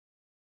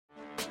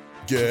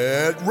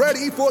Get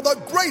ready for the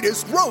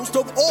greatest roast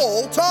of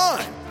all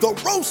time, the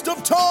Roast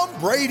of Tom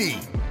Brady,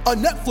 a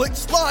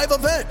Netflix live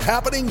event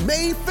happening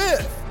May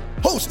 5th.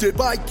 Hosted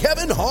by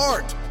Kevin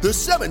Hart, the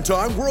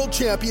 7-time world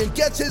champion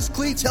gets his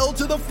cleats held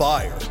to the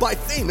fire by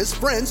famous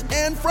friends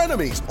and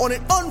frenemies on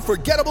an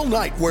unforgettable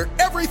night where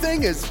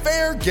everything is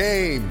fair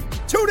game.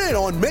 Tune in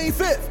on May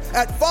 5th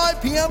at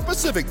 5 p.m.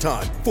 Pacific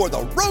time for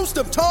the Roast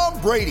of Tom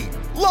Brady,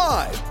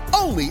 live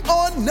only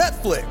on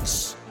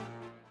Netflix.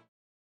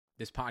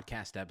 This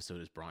podcast episode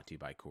is brought to you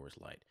by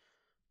Coors Light.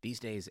 These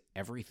days,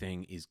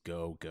 everything is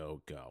go,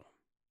 go, go.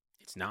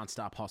 It's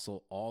nonstop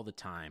hustle all the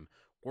time.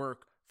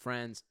 Work,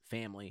 friends,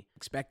 family,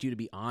 expect you to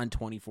be on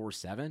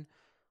 24/7?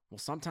 Well,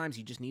 sometimes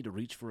you just need to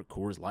reach for a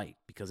Coors Light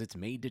because it's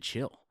made to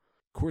chill.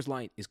 Coors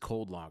Light is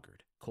cold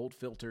lagered, cold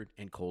filtered,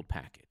 and cold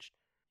packaged.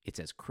 It's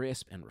as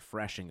crisp and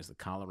refreshing as the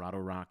Colorado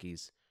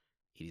Rockies.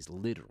 It is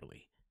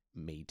literally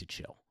made to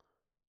chill.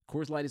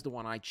 Coors Light is the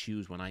one I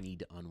choose when I need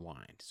to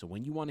unwind. So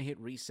when you want to hit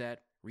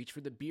reset, reach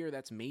for the beer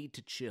that's made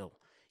to chill.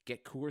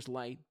 Get Coors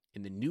Light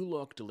in the new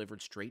look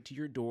delivered straight to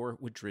your door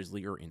with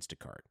Drizzly or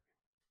Instacart.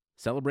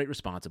 Celebrate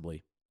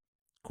responsibly.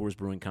 Coors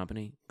Brewing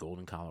Company,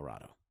 Golden,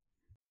 Colorado.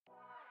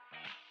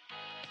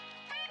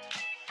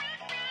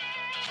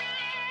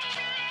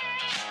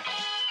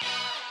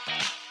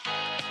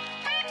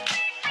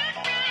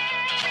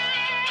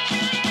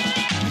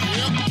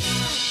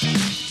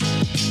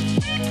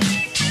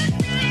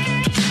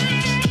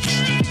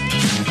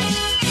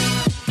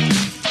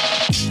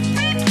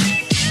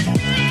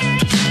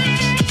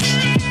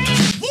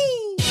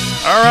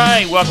 All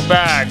right, welcome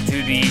back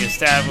to the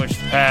Established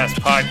Pass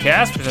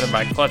podcast presented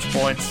by Clutch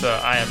Points.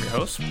 I am your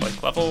host,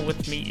 Blake Level.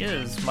 With me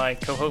is my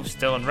co-host,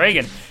 Dylan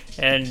Reagan.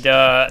 And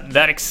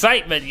that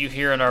excitement you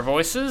hear in our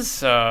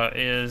voices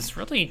is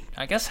really,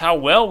 I guess, how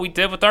well we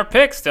did with our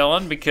picks,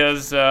 Dylan,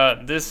 because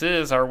this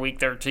is our Week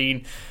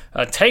 13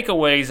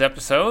 takeaways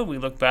episode. We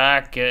look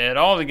back at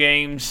all the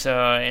games,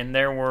 and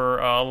there were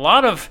a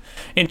lot of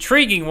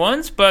intriguing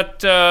ones,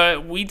 but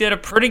we did a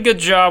pretty good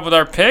job with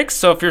our picks.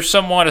 So if you're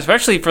someone,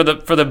 especially for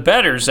the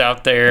bettors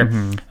out there,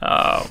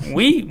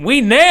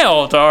 we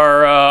nailed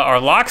our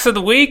locks of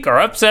the week, our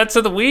upsets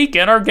of the week,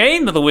 and our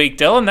game of the week,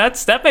 Dylan.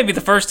 That may be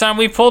the first time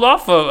we pulled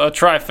off a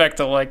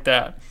trifecta like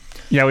that.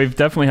 Yeah, we've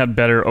definitely had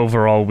better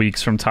overall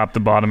weeks from top to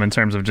bottom in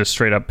terms of just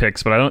straight up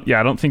picks, but I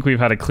don't think we've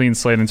had a clean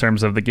slate in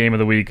terms of the game of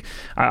the week.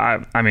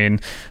 I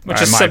mean,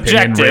 which is my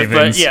subjective, opinion,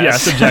 Ravens, but yes. Yeah,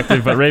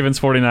 subjective, but Ravens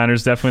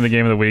 49ers definitely the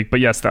game of the week. But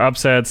yes, the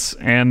upsets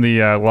and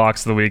the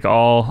locks of the week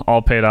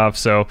all paid off.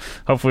 So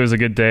hopefully it was a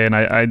good day. And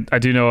I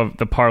do know of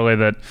the parlay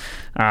that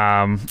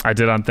I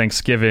did on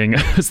Thanksgiving.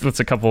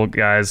 That's a couple of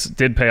guys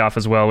did pay off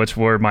as well, which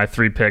were my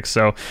 3 picks.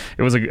 So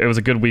it was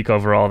a good week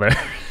overall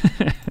there.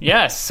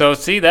 Yes. So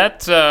see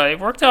that it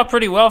worked out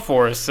pretty well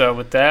for us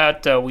with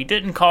that. We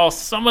didn't call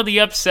some of the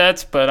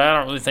upsets, but I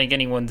don't really think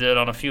anyone did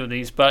on a few of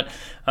these. But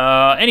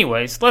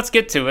anyways, let's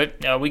get to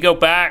it. We go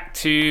back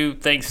to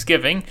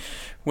Thanksgiving,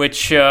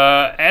 which,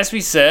 as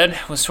we said,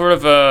 was sort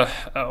of a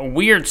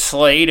weird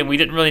slate, and we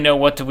didn't really know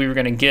what we were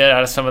going to get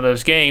out of some of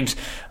those games.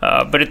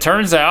 But it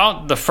turns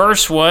out the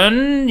first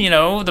one,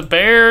 the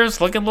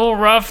Bears looking a little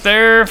rough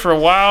there for a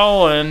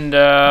while, and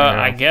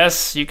I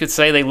guess you could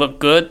say they looked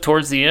good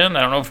towards the end.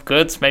 I don't know if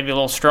good's maybe a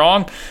little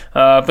strong,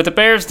 but the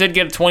Bears did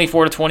get a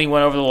 24-20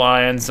 win over the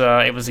Lions.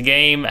 It was a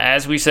game,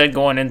 as we said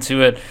going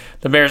into it,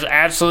 the Bears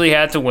absolutely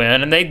had to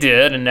win, and they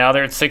did, and now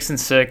they're at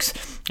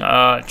 6-6.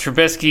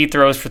 Trubisky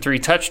throws for 3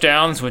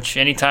 touchdowns, which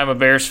anytime a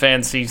Bears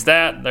fan sees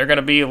that, they're going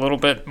to be a little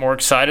bit more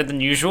excited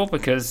than usual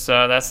because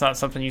that's not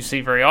something you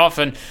see very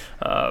often.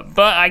 But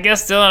I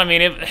guess, Dylan, I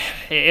mean, if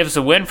it's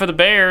a win for the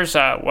Bears,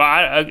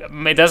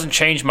 it doesn't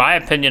change my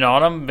opinion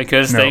on them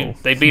because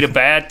they beat a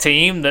bad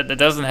team that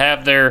doesn't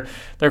have their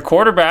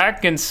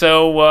quarterback, and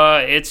so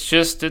it's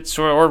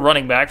sort of, or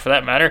running back for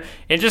that matter.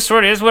 It just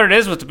sort of is what it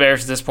is with the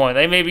Bears at this point.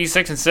 They may be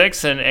 6-6,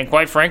 and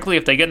quite frankly,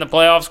 if they get in the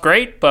playoffs,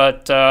 great.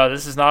 But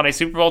this is not a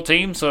Super Bowl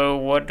team, so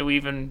what do we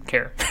even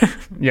care?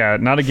 Yeah,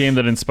 not a game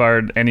that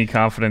inspired any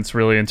confidence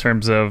really in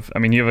terms of. I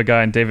mean, you have a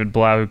guy in David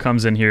Blau who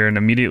comes in here and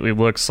immediately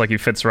looks like he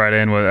fits right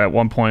in. With at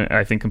one point,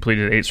 I think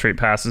completed 8 straight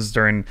passes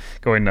during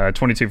going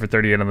 22 for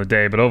 38 on the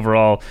day, but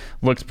overall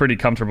looks pretty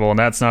comfortable, and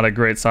that's not a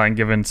great sign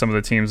given some of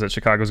the teams that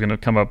Chicago's going to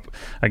come up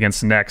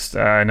against next.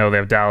 I know they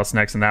have Dallas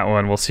next in that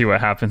one. We'll see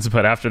what happens.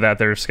 But after that,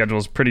 their schedule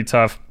is pretty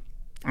tough.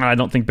 I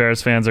don't think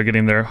Bears fans are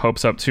getting their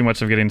hopes up too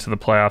much of getting to the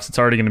playoffs. It's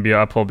already going to be an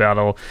uphill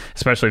battle,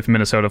 especially if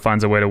Minnesota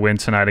finds a way to win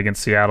tonight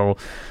against Seattle.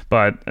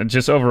 But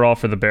just overall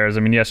for the Bears, I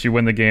mean, yes, you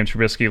win the game.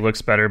 Trubisky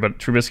looks better, but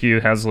Trubisky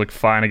has looked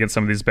fine against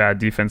some of these bad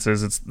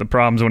defenses. It's the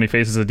problems when he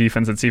faces a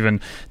defense that's even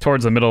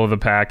towards the middle of the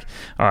pack,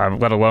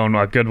 let alone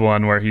a good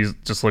one where he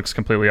just looks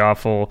completely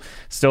awful.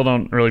 Still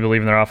don't really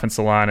believe in their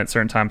offensive line. At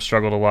certain times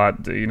struggled a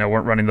lot,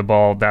 weren't running the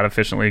ball that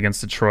efficiently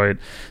against Detroit.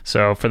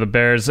 So for the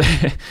Bears,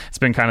 it's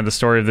been kind of the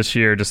story of this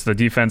year, just the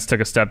defense defense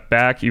took a step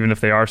back, even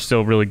if they are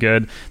still really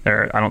good.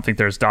 I don't think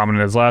they're as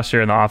dominant as last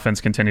year, and the offense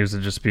continues to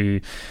just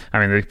be, I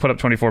mean, they put up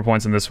 24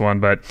 points in this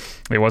one, but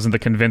it wasn't the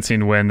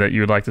convincing win that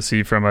you would like to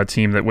see from a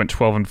team that went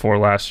 12-4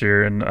 last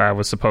year and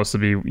was supposed to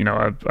be, you know,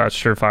 a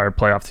surefire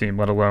playoff team,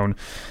 let alone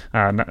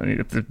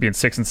being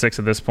 6-6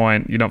 at this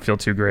point. You don't feel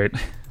too great.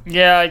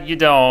 Yeah, you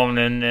don't,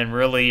 and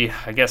really,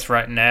 I guess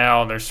right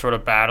now they're sort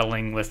of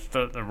battling with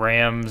the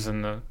Rams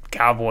and the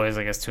Cowboys,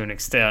 I guess, to an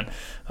extent,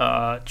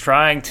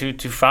 trying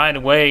to find a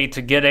way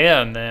to get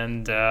in,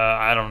 and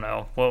I don't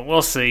know. Well,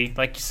 we'll see.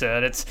 Like you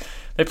said,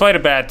 they played a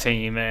bad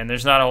team, and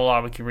there's not a whole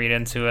lot we can read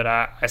into it.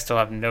 I still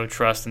have no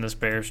trust in this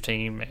Bears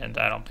team, and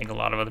I don't think a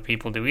lot of other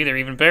people do either,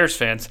 even Bears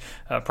fans,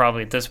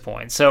 probably at this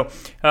point. So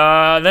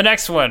the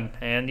next one,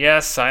 and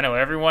yes, I know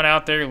everyone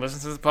out there who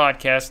listens to the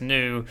podcast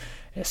knew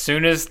as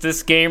soon as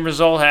this game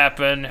result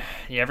happened,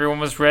 everyone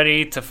was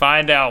ready to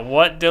find out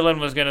what Dylan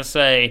was going to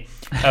say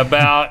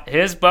about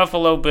his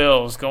Buffalo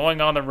Bills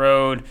going on the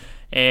road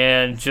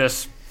and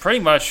just pretty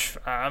much,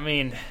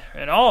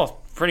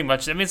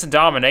 it's a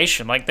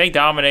domination. Like, they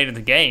dominated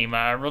the game.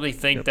 I really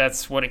think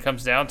that's what it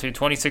comes down to,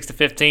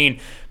 26-15.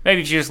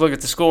 Maybe if you just look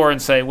at the score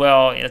and say,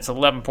 well, it's an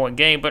 11-point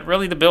game, but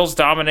really the Bills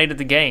dominated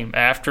the game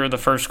after the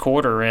first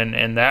quarter,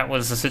 and that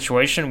was a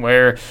situation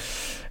where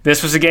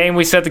this was a game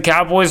we said the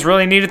Cowboys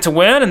really needed to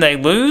win, and they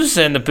lose.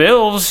 And the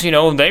Bills,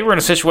 they were in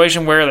a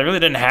situation where they really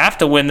didn't have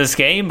to win this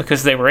game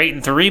because they were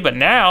 8-3. But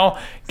now,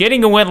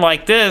 getting a win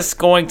like this,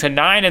 going to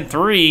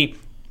 9-3,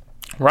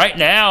 right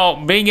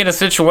now, being in a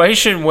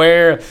situation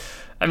where,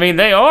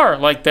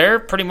 they're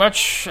pretty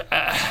much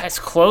as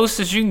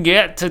close as you can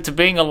get to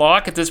being a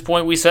lock at this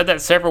point. We said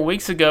that several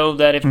weeks ago,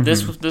 that if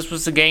this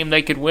was the game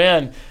they could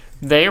win,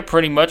 they are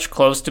pretty much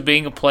close to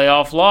being a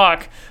playoff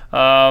lock.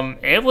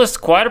 It was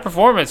quite a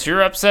performance.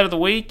 Your upset of the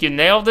week, you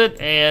nailed it.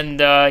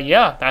 And,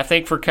 I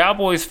think for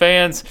Cowboys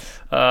fans,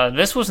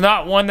 this was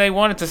not one they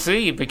wanted to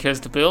see because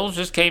the Bills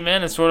just came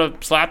in and sort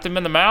of slapped them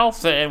in the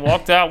mouth and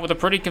walked out with a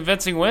pretty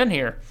convincing win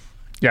here.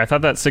 Yeah, I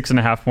thought that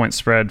 6.5-point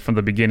spread from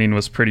the beginning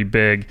was pretty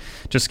big,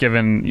 just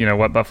given,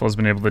 what Buffalo's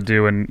been able to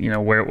do and,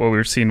 what we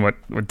were seeing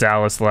with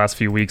Dallas the last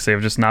few weeks.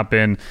 They've just not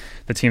been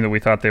the team that we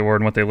thought they were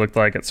and what they looked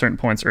like at certain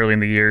points early in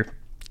the year.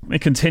 They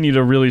continue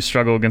to really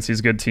struggle against these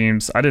good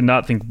teams. I did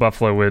not think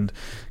Buffalo would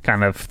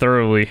kind of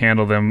thoroughly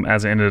handle them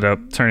as it ended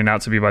up turning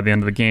out to be by the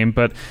end of the game.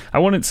 But I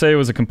wouldn't say it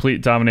was a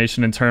complete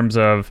domination in terms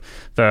of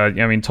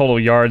total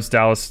yards.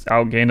 Dallas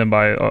outgained them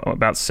by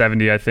about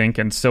 70, I think,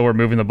 and still were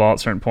moving the ball at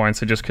certain points.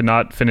 They just could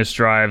not finish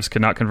drives,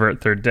 could not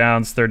convert third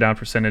downs. Third down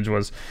percentage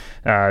was,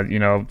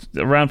 around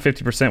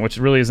 50%, which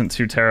really isn't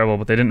too terrible,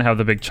 but they didn't have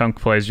the big chunk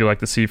plays you like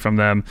to see from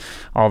them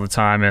all the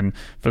time. And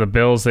for the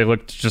Bills, they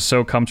looked just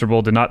so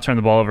comfortable, did not turn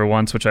the ball over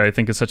once, which I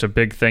think is such a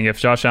big thing. If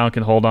Josh Allen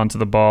can hold on to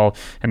the ball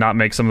and not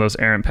make some of those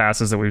errant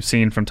passes that we've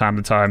seen from time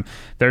to time,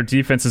 their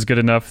defense is good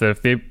enough that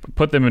if they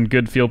put them in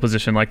good field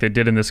position like they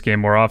did in this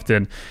game more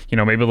often,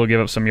 maybe they'll give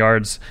up some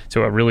yards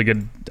to a really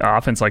good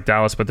offense like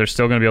Dallas, but they're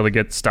still going to be able to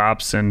get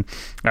stops. And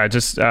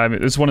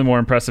it's one of the more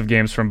impressive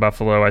games from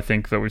Buffalo, I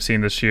think, that we've seen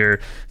this year.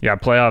 Yeah,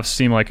 playoffs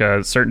seem like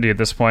a certainty at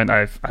this point.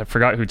 I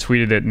forgot who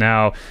tweeted it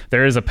now.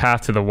 There is a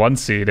path to the 1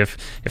 seed. If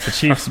the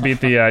Chiefs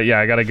beat the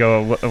I got to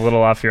go a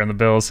little off here on the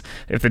Bills.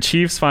 If the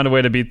Chiefs find a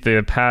way to beat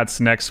the Pats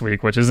next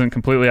week, which isn't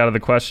completely out of the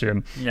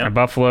question, and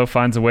Buffalo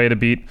finds a way to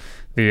beat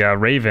the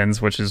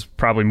Ravens, which is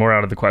probably more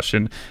out of the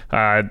question,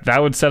 that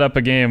would set up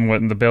a game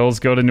when the Bills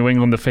go to New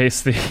England to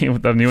face the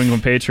New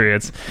England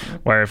Patriots,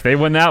 where if they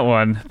win that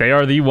one, they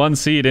are the 1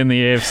 seed in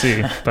the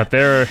AFC. But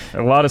there are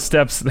a lot of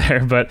steps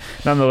there. But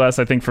nonetheless,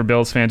 I think for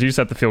Bills fans, you just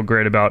have to feel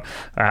great about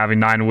having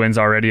 9 wins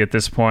already at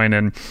this point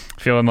and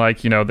feeling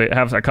like, they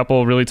have a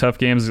couple really tough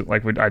games,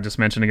 like I just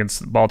mentioned,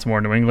 against Baltimore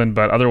and New England.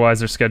 But otherwise,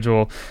 their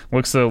schedule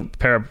looks to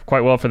pair up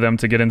quite well for them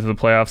to get into the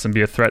playoffs and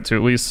be a threat to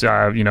at least,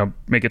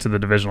 make it to the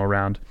divisional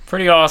round.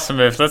 Pretty awesome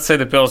if, let's say,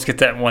 the Bills get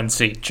that 1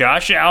 seed.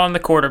 Josh Allen, the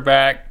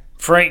quarterback,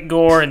 Frank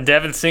Gore and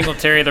Devin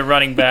Singletary, the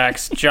running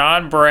backs,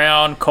 John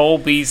Brown, Cole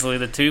Beasley,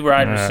 the 2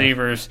 wide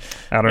receivers.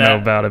 I don't know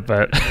about it,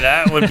 but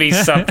that would be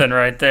something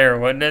right there,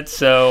 wouldn't it?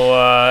 So,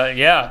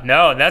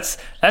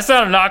 that's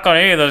not a knock on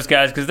any of those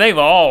guys because they've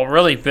all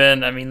really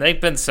been, they've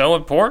been so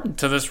important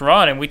to this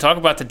run. And we talk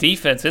about the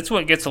defense. It's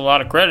what gets a lot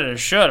of credit, and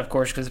should, of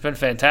course, because it's been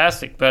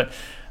fantastic. But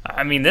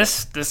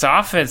this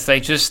offense,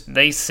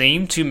 they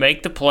seem to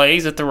make the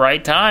plays at the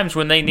right times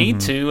when they need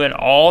to, and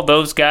all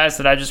those guys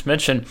that I just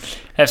mentioned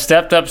have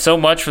stepped up so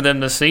much for them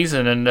this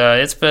season, and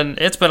it's been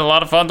a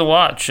lot of fun to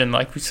watch. And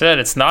like we said,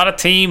 it's not a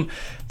team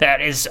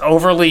that is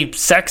overly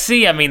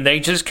sexy. They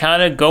just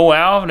kind of go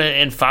out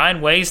and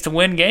find ways to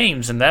win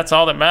games, and that's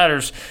all that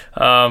matters.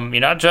 You're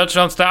not judged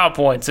on style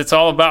points. It's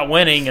all about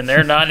winning, and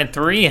they're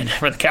 9-3, and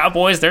for the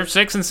Cowboys, they're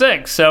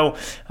 6-6. So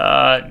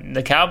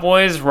the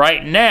Cowboys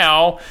right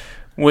now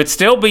would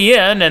still be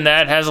in, and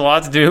that has a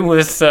lot to do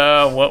with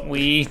what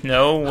we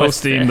know.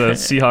 Hosting the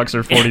Seahawks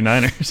or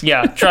 49ers.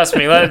 Yeah, trust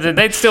me,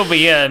 they'd still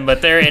be in,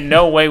 but they're in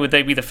no way would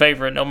they be the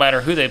favorite, no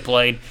matter who they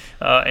played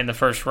in the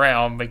first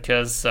round,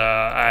 because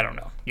I don't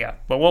know. Yeah,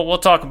 but we'll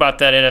talk about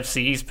that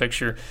NFC East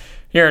picture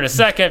here in a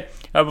second.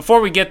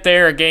 Before we get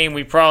there, a game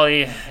we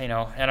probably, and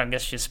I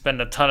guess you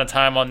spend a ton of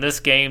time on this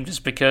game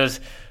just because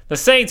the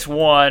Saints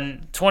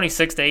won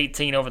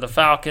 26-18 over the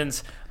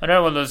Falcons.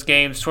 Another one of those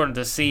games sort of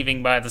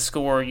deceiving by the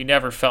score. You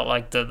never felt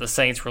like the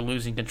Saints were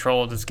losing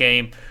control of this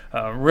game.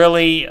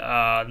 Really,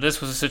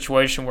 this was a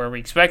situation where we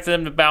expected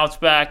them to bounce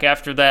back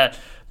after that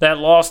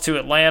loss to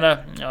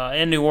Atlanta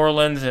in New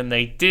Orleans, and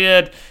they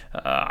did.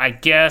 I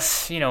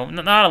guess,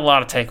 not a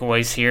lot of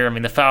takeaways here. I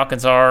mean, the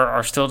Falcons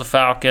are still the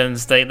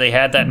Falcons. They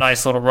had that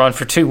nice little run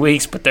for 2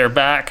 weeks, but they're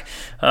back.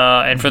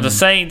 And for the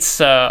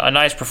Saints, a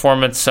nice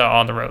performance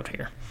on the road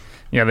here.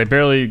 Yeah, they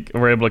barely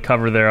were able to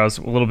cover there. I was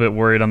a little bit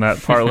worried on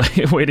that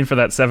parlay, waiting for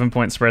that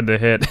 7-point spread to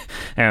hit,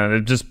 and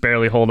they just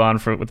barely hold on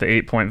with the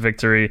 8-point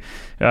victory.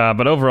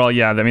 But overall,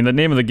 yeah, I mean, the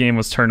name of the game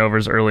was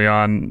turnovers early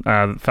on.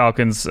 The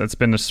Falcons, it's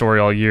been the story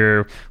all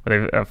year.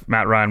 Where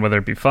Matt Ryan, whether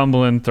it be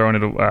fumbling, throwing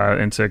it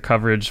into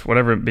coverage,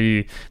 whatever it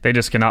be, they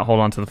just cannot hold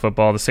on to the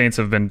football. The Saints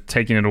have been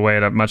taking it away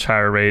at a much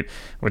higher rate,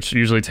 which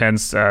usually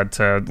tends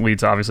to lead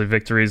to, obviously,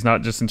 victories,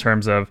 not just in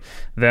terms of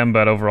them,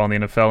 but overall in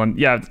the NFL. And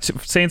yeah,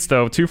 Saints,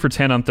 though, 2 for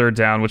 10 on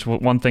third down, which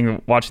one thing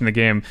watching the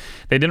game,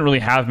 they didn't really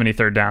have many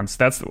third downs.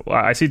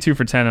 I see 2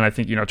 for 10, and I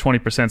think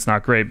 20% is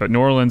not great. But New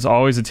Orleans,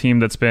 always a team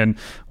that's been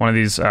one of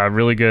these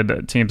really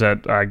good teams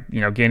at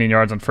gaining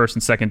yards on first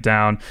and second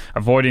down,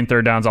 avoiding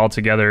third downs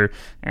altogether.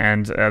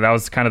 And that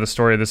was kind of the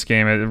story of this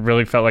game. It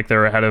really felt like they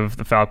were ahead of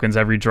the Falcons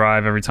every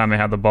drive, every time they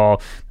had the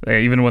ball.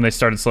 Even when they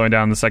started slowing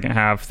down in the second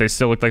half, they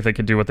still looked like they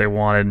could do what they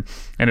wanted.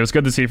 And it was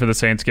good to see for the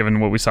Saints, given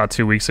what we saw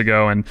 2 weeks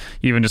ago and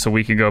even just a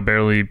week ago,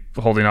 barely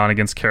holding on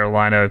against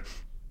Carolina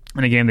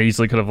in a game they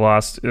easily could have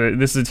lost.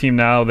 This is a team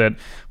now that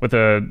with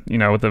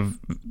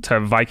the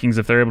Vikings,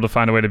 if they're able to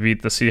find a way to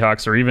beat the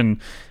Seahawks or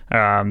even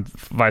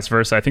vice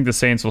versa, I think the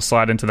Saints will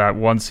slide into that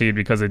 1 seed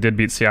because they did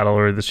beat Seattle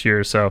earlier this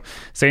year. So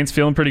Saints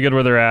feeling pretty good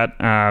where they're at.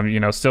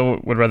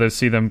 Still would rather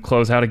see them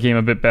close out a game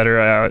a bit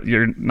better.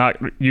 You're not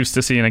used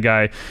to seeing a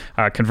guy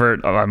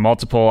convert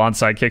multiple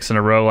onside kicks in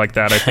a row like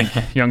that. I think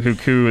Younghoe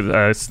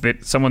Koo,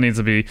 someone needs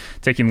to be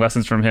taking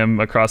lessons from him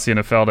across the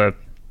NFL to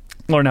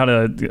learn how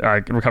to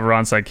recover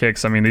onside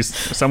kicks. I mean,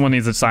 someone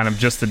needs to sign him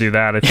just to do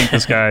that. I think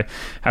this guy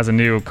has a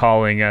new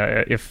calling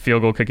if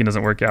field goal kicking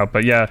doesn't work out.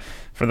 But yeah,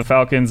 for the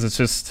Falcons, it's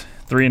just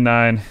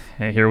 3-9.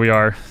 And here we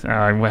are.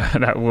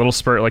 That little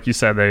spurt, like you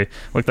said, they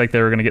looked like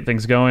they were going to get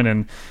things going,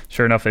 and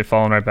sure enough, they've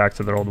fallen right back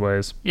to their old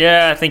ways.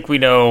 Yeah, I think we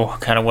know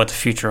kind of what the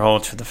future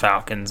holds for the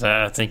Falcons.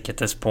 I think at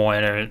this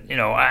point, I don't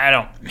know.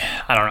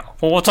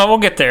 Well, we'll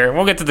get there.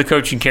 We'll get to the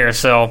coaching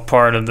carousel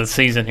part of the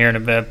season here in a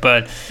bit,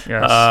 but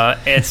yes.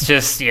 It's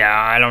just,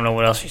 I don't know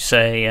what else you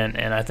say,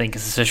 and I think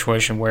it's a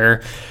situation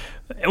where,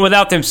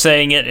 without them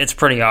saying it, it's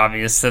pretty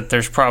obvious that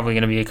there's probably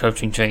going to be a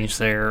coaching change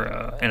there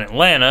in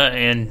Atlanta,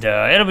 and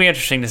it'll be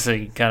interesting to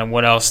see kind of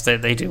what else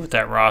they do with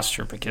that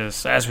roster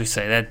because, as we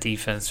say, that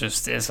defense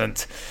just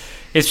isn't –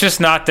 it's just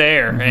not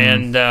there.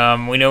 Mm-hmm.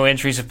 And we know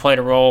injuries have played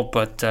a role,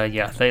 but,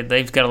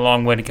 they've got a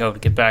long way to go to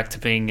get back to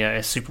being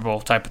a Super Bowl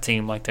type of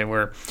team like they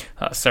were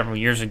several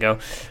years ago.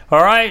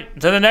 All right,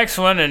 to the next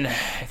one. And,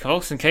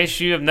 folks, in case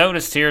you have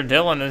noticed here,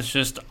 Dylan is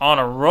just on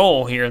a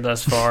roll here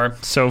thus far.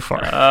 So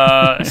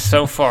far.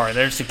 So far.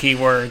 There's the key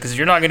word because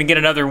you're not going to get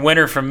another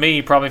winner from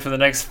me probably for the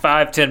next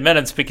 5-10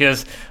 minutes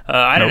because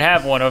I didn't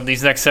have one of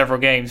these next several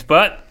games.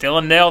 But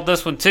Dylan nailed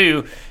this one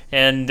too.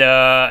 And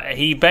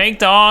he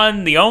banked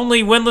on the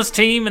only winless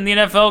team in the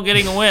NFL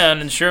getting a win,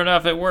 and sure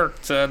enough, it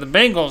worked. The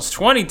Bengals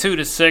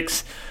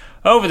 22-6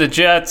 over the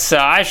Jets.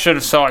 I should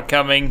have saw it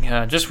coming.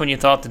 Just when you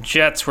thought the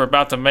Jets were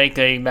about to make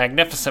a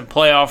magnificent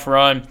playoff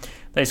run,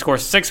 they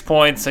scored 6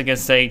 points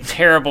against a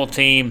terrible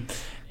team.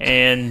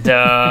 And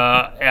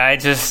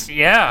it's,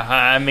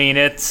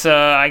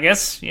 I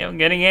guess,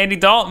 getting Andy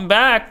Dalton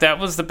back, that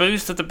was the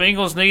boost that the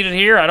Bengals needed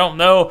here. I don't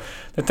know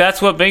that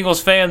that's what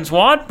Bengals fans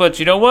want, but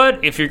you know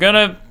what? If you're going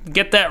to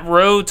get that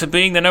road to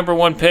being the number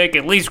 1 pick,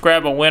 at least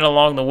grab a win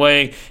along the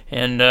way.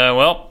 And,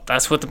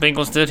 that's what the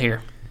Bengals did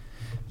here.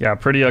 Yeah,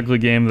 pretty ugly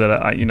game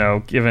that,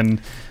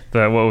 given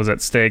what was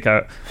at stake.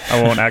 I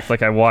won't act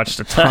like I watched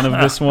a ton of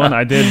this one.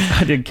 I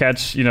did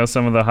catch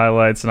some of the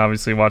highlights and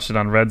obviously watched it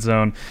on Red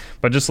Zone.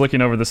 But just looking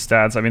over the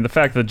stats, I mean, the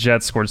fact that the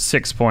Jets scored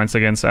 6 points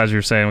against, as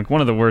you're saying,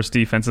 one of the worst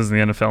defenses in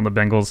the NFL, and the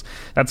Bengals,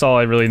 that's all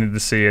I really need to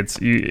see.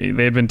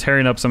 They had been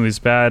tearing up some of these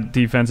bad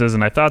defenses,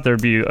 and I thought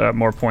there'd be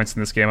more points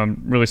in this game.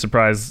 I'm really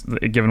surprised,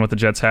 given what the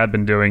Jets had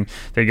been doing.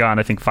 They got,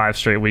 I think, 5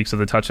 straight weeks of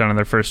the touchdown on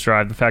their first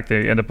drive. The fact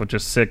they end up with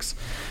just 6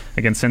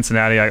 against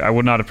Cincinnati, I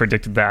would not have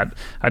predicted that.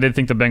 I did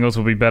think the Bengals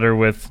would be better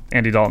with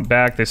Andy Dalton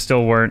back. They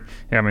still weren't.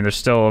 They're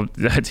still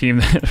a team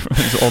that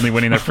was only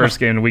winning their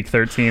first game in Week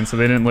 13, so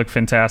they didn't look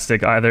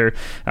fantastic either.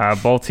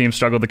 Both teams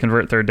struggled to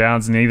convert third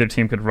downs. Neither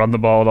team could run the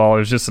ball at all. It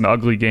was just an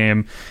ugly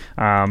game.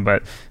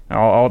 But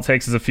all it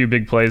takes is a few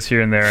big plays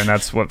here and there, and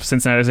that's what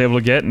Cincinnati was able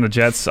to get. And the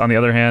Jets, on the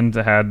other hand,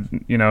 had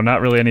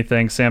not really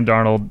anything. Sam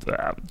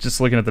Darnold,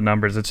 just looking at the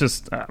numbers, it's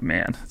just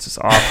it's just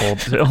awful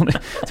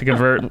to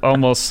convert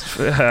almost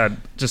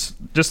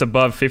just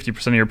above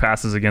 50% of your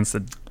passes against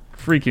the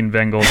freaking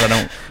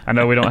Bengals. I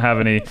know we don't have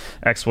any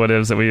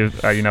expletives that we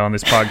on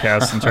this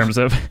podcast in terms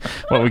of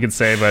what we could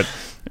say, but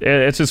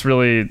it's just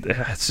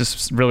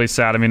really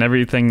sad. I mean,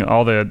 everything,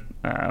 all the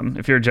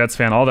if you're a Jets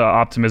fan, all the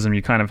optimism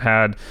you kind of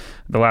had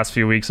the last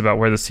few weeks about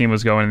where this team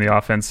was going in the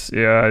offense,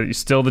 you're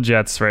still the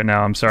Jets right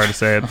now. I'm sorry to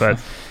say it, but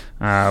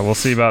we'll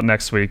see about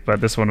next week, but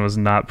this one was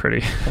not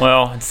pretty.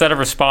 Well, instead of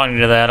responding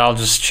to that, I'll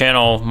just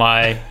channel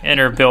my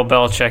inner Bill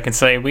Belichick and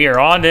say we are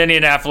on to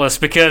Indianapolis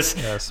because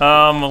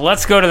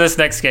let's go to this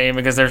next game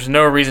because there's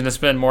no reason to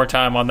spend more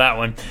time on that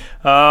one.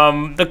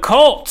 The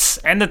Colts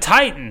and the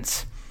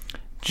Titans.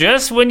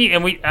 Just when I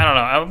don't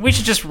know, we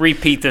should just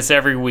repeat this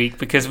every week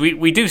because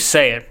we do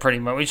say it pretty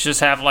much. We should just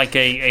have like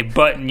a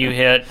button you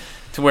hit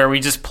to where we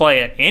just play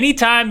it.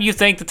 Anytime you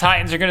think the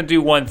Titans are going to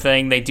do one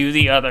thing, they do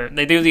the other.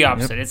 They do the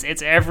opposite. Yep.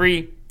 It's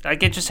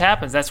it just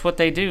happens. That's what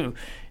they do.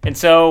 And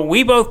so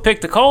we both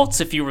picked the Colts.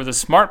 If you were the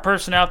smart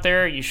person out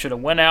there, you should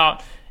have went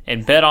out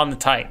and bet on the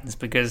Titans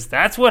because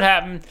that's what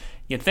happened.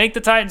 You think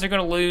the Titans are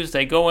going to lose,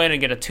 they go in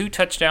and get a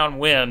 2-touchdown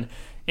win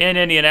in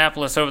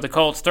Indianapolis over the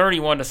Colts,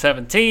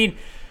 31-17.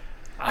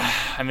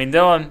 I mean,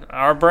 Dylan,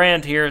 our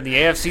brand here, the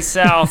AFC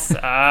South,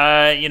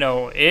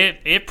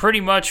 it pretty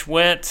much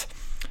went,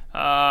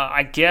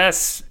 I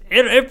guess,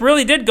 it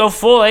really did go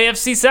full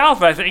AFC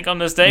South, I think, on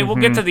this day. Mm-hmm. We'll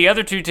get to the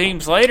other two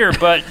teams later,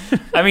 but,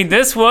 I mean,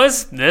 this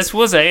was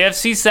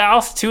AFC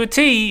South to a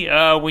T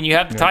when you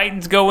have the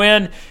Titans go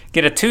in,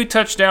 get a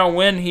 2-touchdown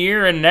win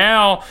here, and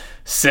now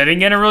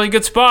sitting in a really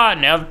good spot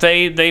now that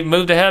they've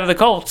moved ahead of the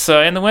Colts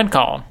in the win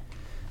column.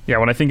 Yeah,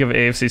 when I think of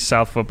AFC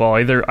South football,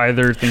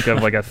 either think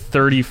of like a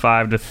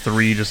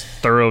 35-3 just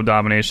thorough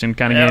domination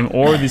kind of game,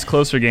 or these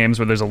closer games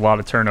where there's a lot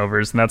of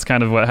turnovers, and that's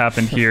kind of what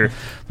happened here.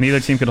 Neither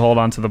team could hold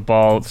on to the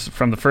ball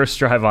from the first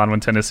drive on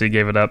when Tennessee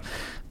gave it up.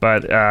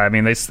 But, I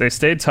mean, they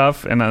stayed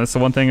tough, and that's the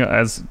one thing,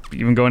 as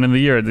even going into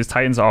the year, these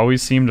Titans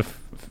always seem to,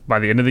 by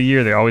the end of the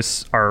year, they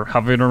always are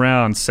hovering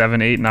around 7,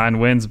 8, 9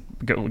 wins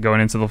going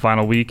into the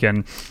final week,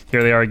 and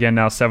here they are again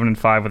now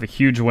 7-5 with a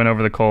huge win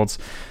over the Colts,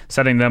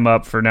 setting them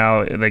up for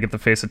now. They get to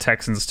face the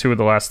Texans 2 of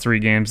the last 3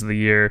 games of the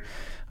year.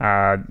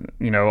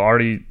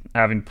 Already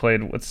having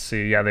played,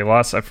 they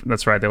lost.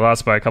 That's right, they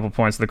lost by a couple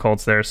points to the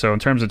Colts there. So in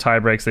terms of tie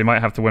breaks, they might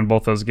have to win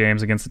both those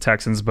games against the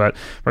Texans. But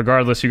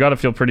regardless, you got to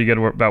feel pretty good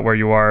about where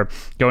you are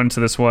going into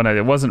this one.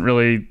 It wasn't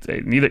really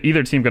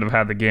either team could have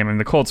had the game. I mean,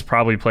 the Colts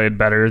probably played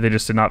better. They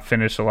just did not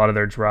finish a lot of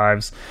their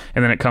drives,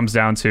 and then it comes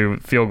down to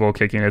field goal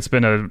kicking. It's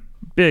been a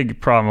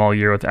big problem all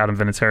year with Adam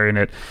Vinatieri in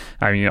it.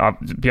 I mean,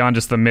 beyond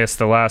just the miss,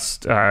 the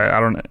last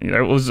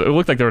it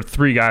looked like there were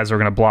 3 guys who were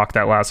going to block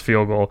that last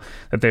field goal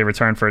that they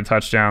returned for a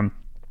touchdown.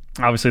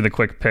 Obviously, the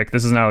quick pick.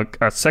 This is now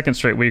a second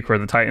straight week where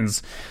the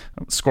Titans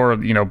score,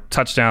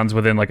 touchdowns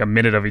within like a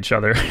minute of each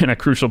other in a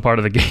crucial part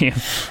of the game.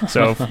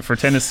 So for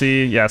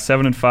Tennessee,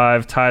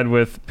 7-5, tied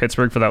with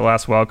Pittsburgh for that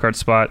last wild card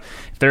spot.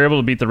 If they're able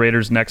to beat the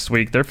Raiders next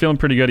week, they're feeling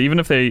pretty good. Even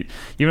if they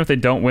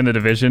don't win the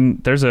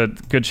division, there's a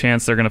good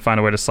chance they're going to find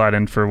a way to slide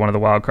in for one of the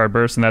wild card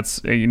berths. And that's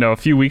a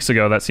few weeks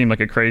ago that seemed like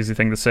a crazy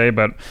thing to say,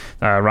 but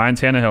Ryan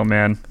Tannehill,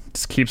 man,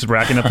 just keeps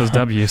racking up those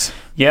W's.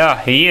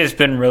 Yeah, he has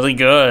been really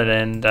good,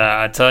 and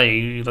I tell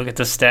you look at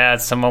the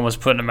stats. Someone was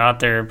putting them out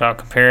there about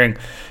comparing,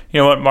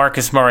 what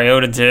Marcus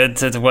Mariota did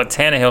to what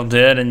Tannehill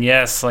did, and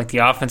yes, like the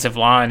offensive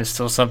line is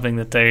still something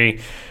that they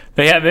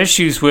have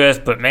issues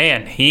with, but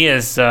man,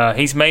 he's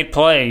made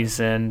plays,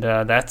 and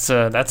that's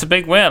a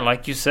big win,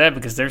 like you said,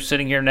 because they're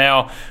sitting here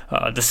now.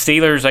 The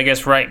Steelers, I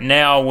guess, right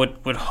now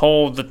would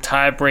hold the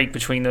tie break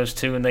between those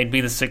two, and they'd be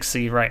the 6th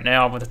seed right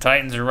now. But the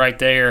Titans are right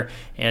there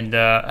and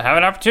have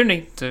an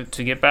opportunity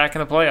to get back in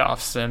the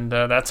playoffs, and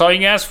that's all you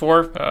can ask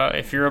for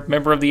if you're a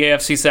member of the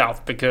AFC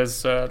South,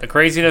 because the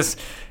craziness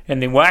and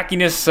the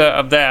wackiness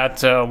of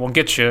that will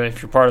get you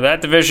if you're part of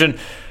that division.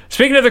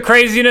 Speaking of the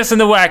craziness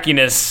and the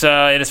wackiness,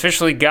 it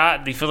officially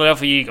got the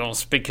Philadelphia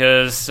Eagles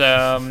because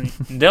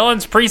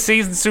Dylan's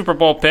preseason Super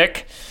Bowl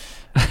pick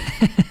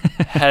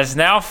has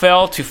now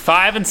fell to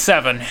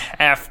 5-7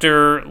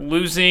 after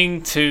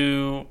losing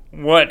to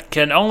what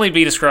can only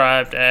be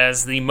described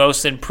as the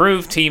most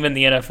improved team in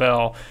the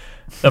NFL.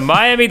 The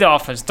Miami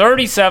Dolphins,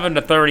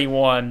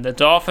 37-31. The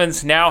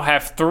Dolphins now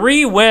have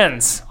 3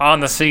 wins on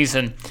the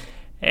season.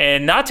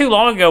 And not too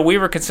long ago, we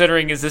were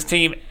considering,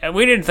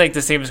 we didn't think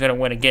this team was going to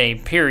win a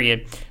game,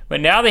 period. But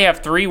now they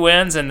have 3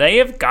 wins, and they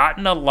have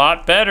gotten a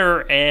lot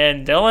better.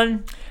 And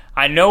Dylan,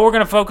 I know we're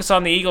going to focus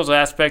on the Eagles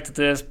aspect of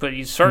this, but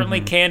you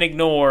certainly can't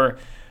ignore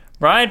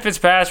Ryan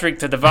Fitzpatrick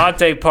to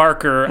Devontae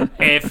Parker.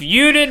 If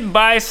you didn't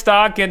buy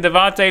stock in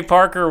Devontae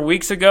Parker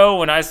weeks ago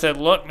when I said,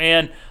 look,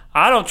 man,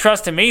 I don't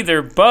trust him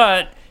either,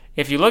 but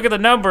if you look at the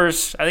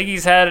numbers, I think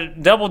he's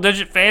had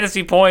double-digit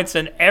fantasy points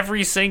in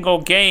every single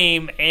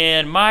game,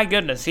 and my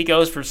goodness, he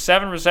goes for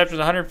 7 receptions,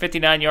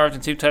 159 yards,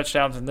 and 2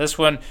 touchdowns in this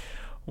one.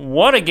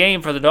 What a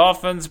game for the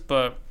Dolphins,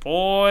 but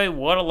boy,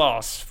 what a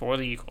loss for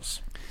the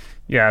Eagles.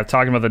 Yeah,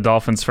 talking about the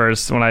Dolphins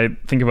first, when I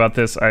think about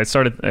this, I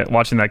started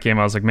watching that game,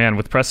 I was like, man,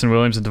 with Preston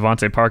Williams and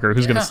Devontae Parker,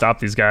 who's going to stop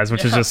these guys,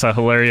 which is just a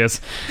hilarious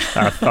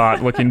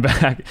thought looking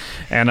back.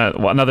 And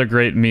another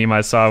great meme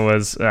I saw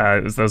was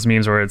those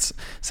memes where it's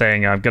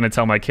saying, I'm going to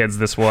tell my kids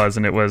this was,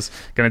 and it was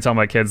going to tell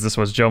my kids this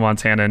was Joe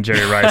Montana and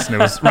Jerry Rice, and it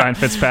was Ryan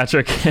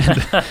Fitzpatrick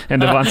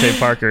and Devontae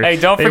Parker. Hey,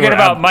 don't forget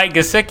about Mike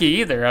Gesicki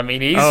either. I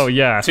mean,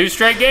 he's 2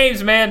 straight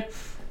games, man.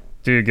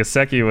 Dude,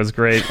 Gesicki was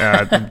great.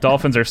 The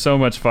Dolphins are so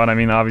much fun. I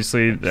mean,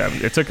 obviously,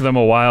 it took them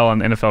a while on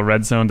NFL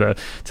Red Zone to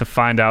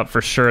find out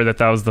for sure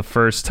that was the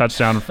first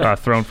touchdown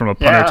thrown from a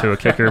punter to a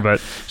kicker, but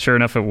sure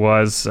enough, it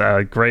was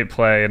a great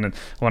play and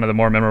one of the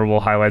more memorable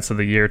highlights of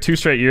the year. 2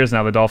 straight years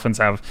now, the Dolphins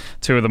have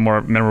 2 of the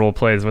more memorable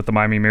plays with the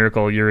Miami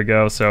Miracle a year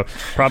ago, so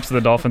props to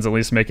the Dolphins at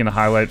least making a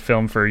highlight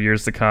film for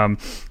years to come.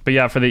 But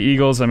yeah, for the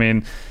Eagles, I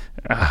mean,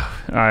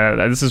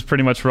 this is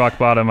pretty much rock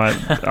bottom.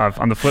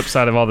 On the flip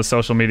side of all the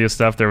social media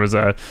stuff,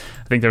 I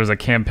think there was a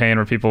campaign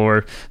where people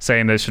were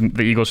saying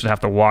the Eagles should have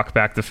to walk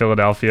back to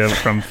Philadelphia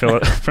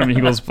from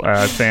Eagles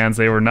fans.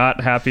 They were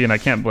not happy, and I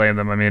can't blame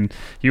them. I mean,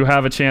 you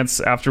have a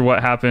chance after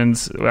what happened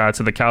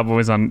to the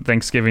Cowboys on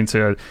Thanksgiving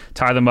to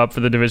tie them up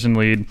for the division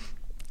lead.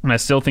 And I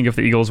still think if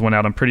the Eagles went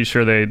out, I'm pretty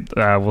sure they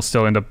will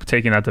still end up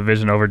taking that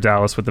division over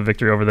Dallas with the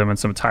victory over them and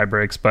some tie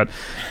breaks. But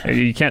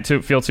you can't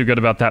feel too good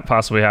about that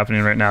possibly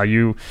happening right now.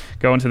 You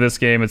go into this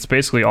game, it's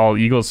basically all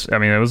Eagles. I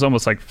mean, it was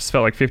almost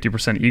felt like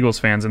 50% Eagles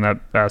fans in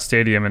that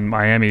stadium in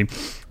Miami.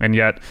 And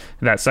yet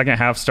that second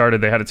half started,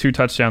 they had a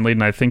 2-touchdown lead,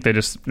 and I think they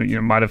just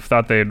might have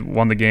thought they had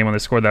won the game when they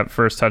scored that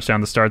first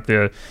touchdown to start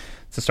the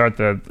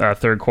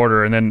third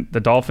quarter. And then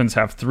the Dolphins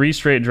have 3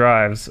 straight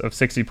drives of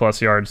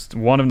 60-plus yards,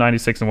 one of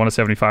 96 and one of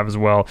 75 as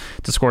well,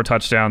 to score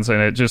touchdowns.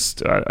 And it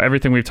just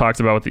everything we've talked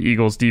about with the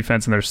Eagles'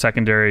 defense and their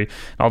secondary,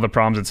 all the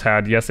problems it's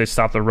had. Yes, they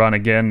stopped the run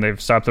again.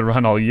 They've stopped the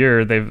run all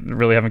year. They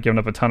really haven't given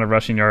up a ton of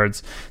rushing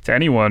yards to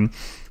anyone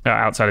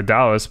outside of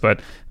Dallas, but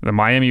the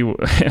Miami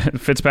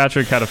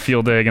Fitzpatrick had a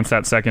field day against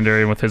that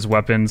secondary with his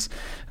weapons.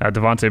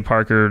 Devontae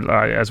Parker,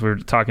 as we were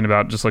talking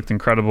about, just looked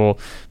incredible.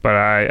 But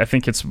I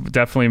think it's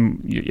definitely,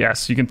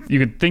 yes, you can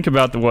think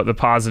about the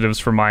positives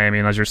for Miami,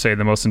 and as you're saying,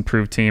 the most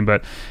improved team.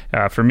 But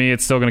for me,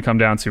 it's still going to come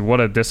down to what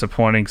a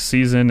disappointing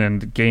season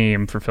and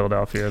game for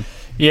Philadelphia.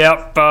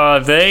 Yep,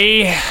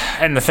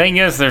 and the thing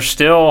is, they're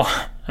still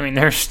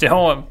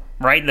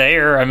right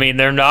there. I mean,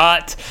 they're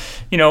not.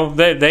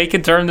 They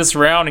can turn this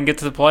around and get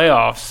to the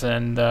playoffs,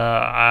 and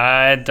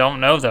I don't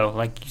know though.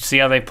 Like, you see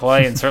how they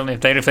play, and certainly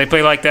if they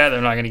play like that,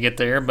 they're not going to get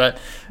there. But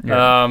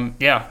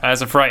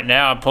as of right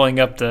now, I'm pulling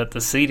up the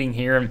seeding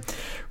here, and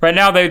right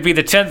now they would be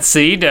the 10th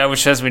seed,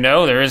 which, as we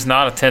know, there is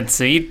not a 10th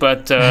seed,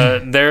 but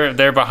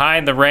they're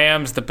behind the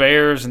Rams, the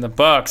Bears, and the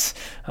Bucs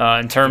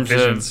in terms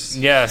divisions.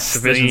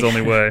 Of division's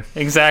only way.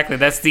 Exactly,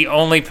 that's the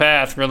only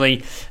path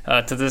really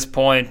to this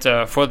point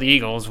for the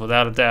Eagles,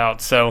 without a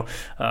doubt. So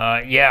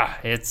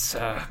it's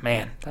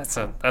that's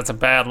a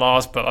bad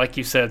loss, but like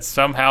you said,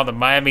 somehow the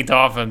Miami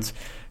Dolphins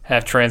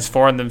have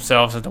transformed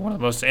themselves into one of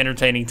the most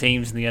entertaining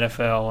teams in the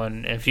NFL.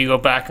 And if you go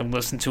back and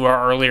listen to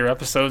our earlier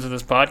episodes of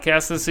this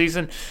podcast this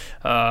season,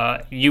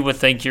 you would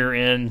think you're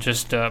in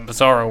just a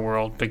bizarro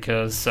world,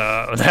 because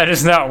that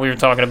is not what we were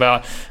talking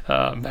about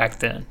back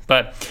then.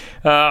 But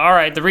all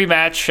right, the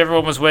rematch,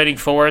 everyone was waiting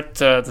for it.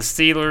 The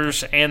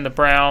Steelers and the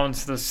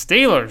Browns. The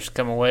Steelers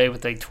come away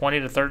with a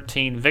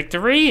 20-13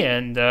 victory,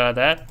 and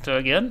that,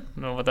 again,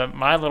 with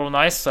my little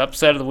nice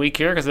upset of the week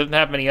here, because it didn't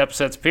have many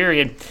upsets,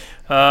 period.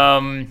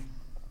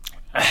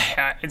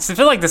 It's I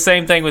feel like the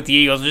same thing with the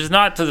Eagles, just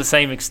not to the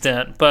same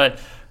extent, but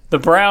the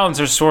Browns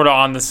are sort of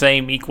on the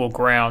same equal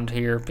ground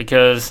here,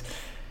 because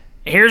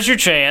here's your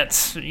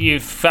chance.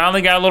 You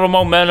finally got a little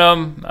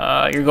momentum.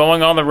 You're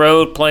going on the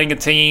road playing a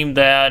team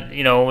that,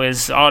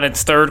 is on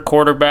its third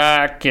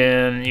quarterback,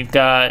 and you've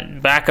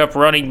got backup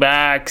running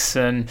backs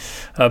and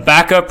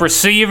backup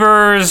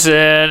receivers.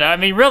 And, I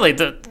mean, really,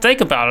 think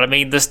about it. I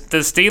mean, the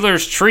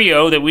Steelers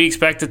trio that we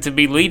expected to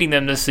be leading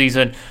them this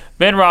season,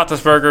 Ben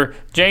Roethlisberger,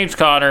 James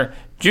Conner,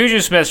 Juju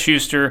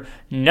Smith-Schuster,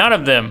 none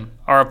of them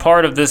are a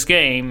part of this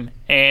game,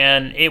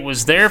 and it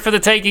was there for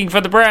the taking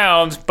for the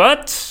Browns,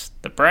 but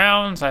the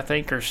Browns, I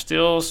think, are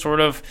still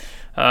sort of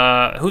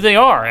who they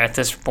are at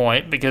this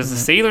point, because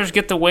the Steelers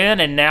get the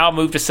win and now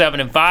move to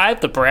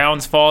 7-5. The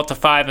Browns fall to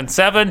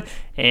 5-7,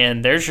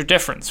 and there's your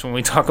difference when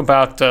we talk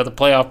about the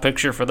playoff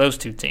picture for those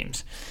two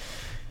teams.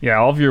 Yeah,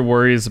 all of your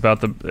worries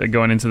about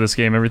going into this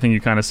game, everything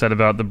you kind of said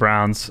about the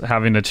Browns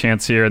having a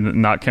chance here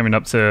and not coming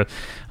up to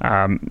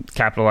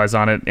capitalize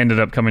on it, ended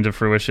up coming to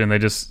fruition. They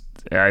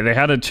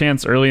had a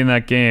chance early in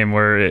that game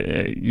where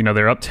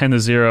they're up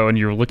 10-0, and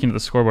you're looking at the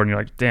scoreboard and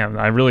you're like, damn,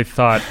 I really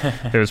thought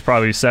it was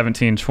probably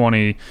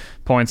 17-20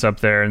 points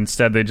up there.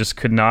 Instead, they just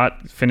could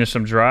not finish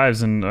some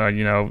drives and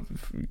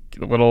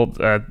little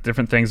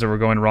different things that were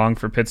going wrong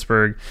for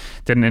Pittsburgh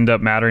didn't end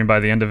up mattering by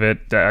the end of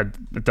it.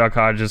 Duck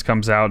Hodges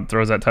comes out,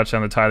 throws that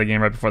touchdown to tie the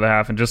game right before the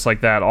half, and just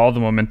like that, all the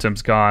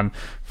momentum's gone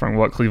from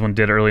what Cleveland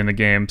did early in the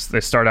game. So they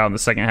start out in the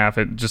second half,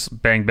 it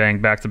just bang, bang,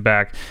 back to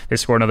back. They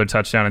score another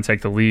touchdown and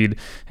take the lead,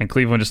 and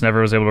Cleveland just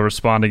never was able to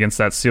respond against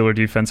that Steeler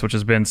defense, which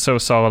has been so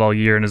solid all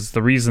year, and is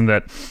the reason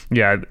that,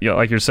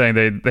 like you're saying,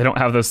 they don't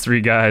have those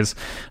three guys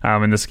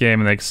in this game,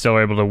 and they still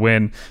are able to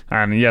win.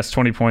 And yes,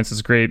 20 points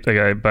is great,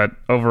 but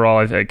overall,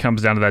 it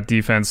comes down to that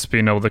defense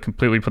being able to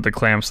completely put the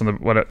clamps on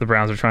what the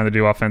Browns are trying to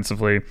do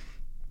offensively,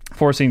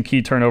 forcing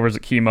key turnovers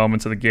at key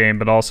moments of the game,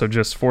 but also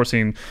just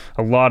forcing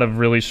a lot of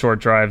really short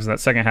drives. In that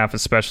second half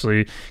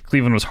especially,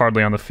 Cleveland was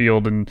hardly on the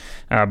field, and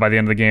by the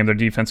end of the game, their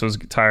defense was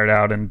tired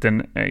out. And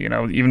then,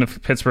 even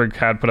if Pittsburgh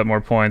had put up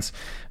more points,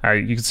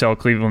 you could tell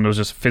Cleveland was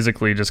just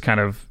physically just kind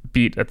of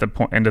beat at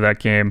the end of that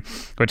game,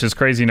 which is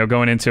crazy.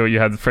 Going into it, you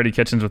had Freddie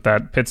Kitchens with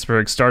that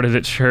Pittsburgh started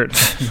it shirt,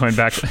 going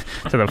back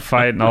to the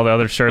fight and all the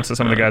other shirts that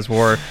some of the guys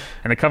wore,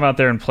 and to come out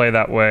there and play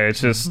that way,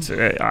 it's just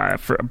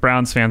for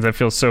Browns fans, I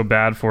feel so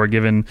bad for,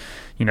 given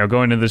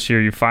going into this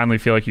year, you finally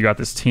feel like you got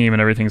this team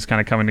and everything's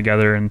kind of coming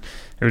together, and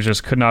it was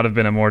just could not have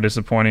been a more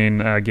disappointing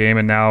game.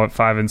 And now at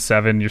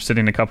 5-7, you're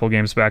sitting a couple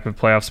games back with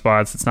playoff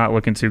spots. It's not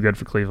looking too good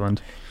for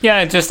Cleveland.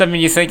 Yeah,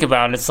 you think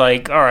about it, it's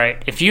like, all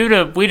right, if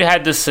we'd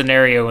had this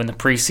scenario in the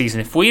preseason,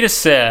 if we'd have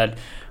said,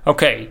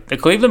 okay, the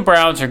Cleveland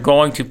Browns are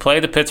going to play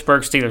the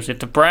Pittsburgh Steelers. If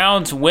the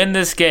Browns win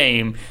this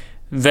game,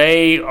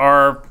 they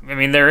are,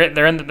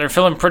 they're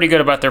feeling pretty good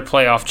about their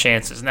playoff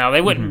chances. Now,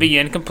 they wouldn't be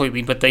in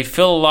completely, but they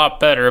feel a lot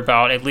better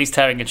about at least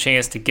having a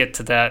chance to get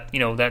to that,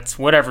 that's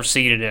whatever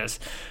seed it is.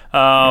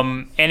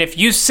 And if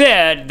you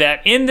said that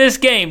in this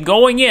game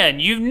going in,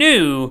 you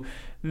knew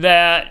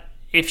that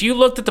if you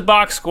looked at the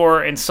box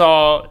score and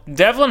saw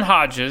Devlin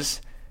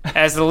Hodges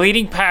as the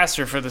leading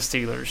passer for the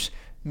Steelers,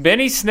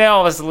 Benny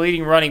Snell as the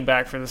leading running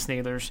back for the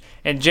Steelers,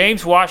 and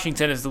James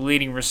Washington as the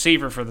leading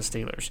receiver for the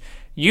Steelers,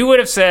 you would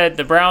have said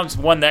the Browns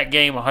won that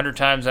game 100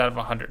 times out of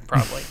 100,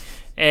 probably.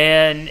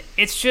 And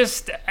it's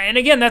just, and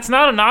again, that's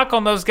not a knock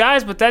on those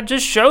guys, but that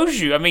just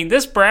shows you.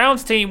 This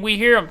Browns team, we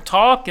hear them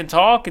talk, and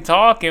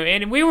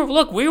we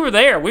were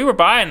there. We were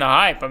buying the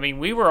hype.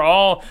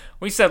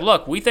 We said,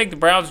 look, we think the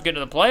Browns will get to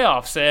the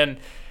playoffs, and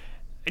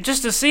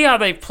just to see how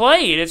they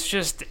played,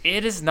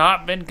 it has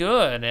not been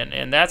good,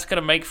 and that's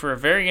going to make for a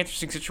very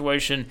interesting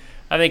situation,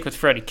 I think, with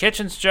Freddie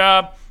Kitchens'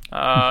 job,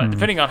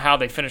 depending on how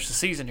they finish the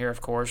season here,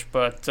 of course.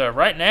 But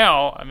right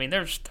now,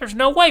 there's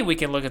no way we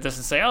can look at this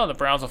and say, oh, the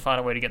Browns will find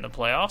a way to get in the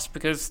playoffs,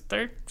 because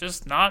they're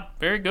just not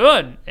very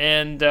good.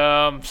 And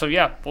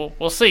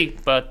we'll see.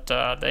 But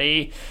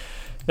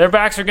their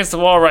backs are against the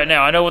wall right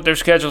now. I know what their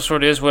schedule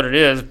sort of is what it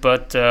is,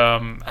 but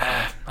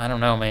I don't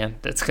know, man.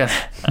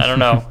 I don't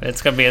know.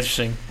 It's gonna be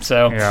interesting.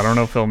 So yeah, I don't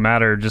know if it'll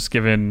matter, just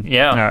given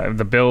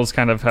the Bills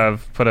kind of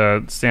have put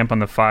a stamp on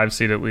the 5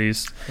 seed at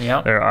least.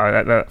 Yeah,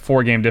 they're that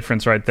 4-game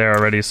difference right there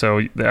already. So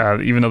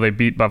even though they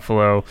beat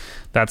Buffalo,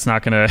 that's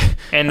not gonna.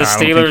 And the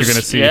Steelers, you're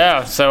gonna see.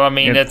 Yeah. So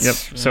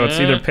So it's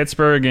either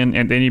Pittsburgh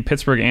and they need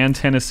Pittsburgh and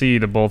Tennessee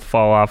to both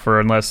fall off, or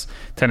unless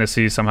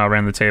Tennessee somehow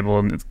ran the table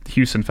and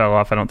Houston fell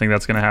off. I don't think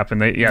that's gonna happen.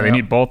 They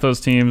need both those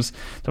teams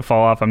to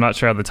fall off. I'm not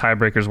sure how the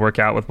tiebreakers work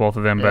out with both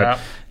of them, but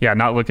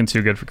not looking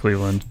too good for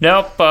Cleveland.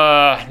 Nope,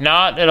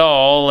 not at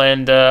all.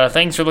 And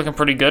things are looking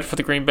pretty good for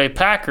the Green Bay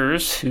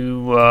Packers,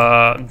 who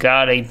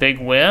got a big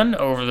win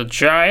over the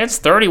Giants,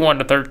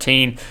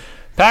 31-13.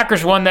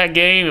 Packers won that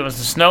game. It was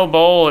the Snow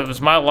Bowl. It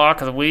was my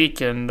lock of the week,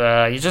 and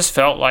you just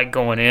felt like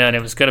going in,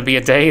 it was going to be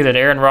a day that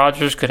Aaron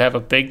Rodgers could have a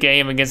big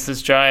game against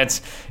this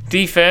Giants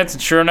defense,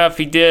 and sure enough,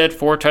 he did.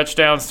 4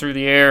 touchdowns through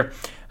the air.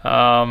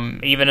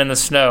 Even in the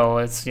snow,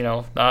 it's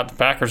not the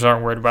Packers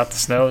aren't worried about the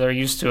snow; they're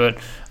used to it.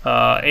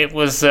 It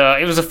was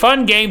a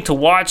fun game to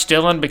watch,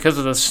 Dylan, because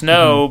of the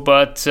snow,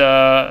 but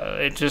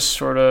it just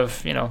sort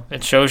of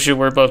it shows you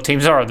where both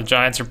teams are. The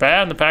Giants are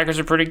bad, and the Packers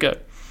are pretty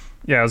good.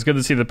 Yeah, it was good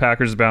to see the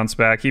Packers bounce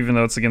back, even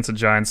though it's against a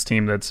Giants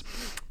team that's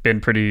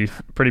been pretty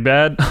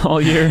bad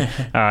all year.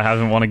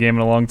 Hasn't won a game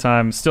in a long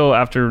time. Still,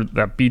 after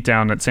that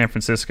beatdown at San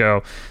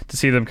Francisco, to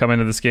see them come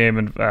into this game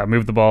and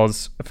move the ball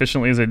as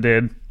efficiently as they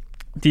did.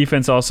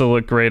 Defense also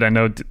looked great. I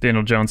know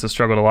Daniel Jones has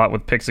struggled a lot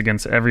with picks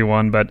against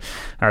everyone, but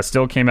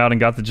still came out and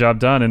got the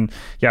job done. And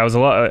yeah, it was a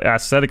lot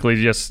aesthetically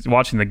just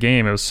watching the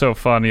game. It was so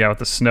fun. Yeah, with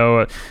the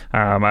snow,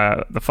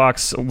 the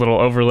Fox little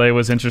overlay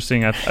was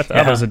interesting. I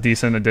thought it was a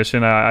decent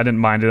addition. I didn't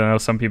mind it. I know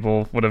some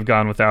people would have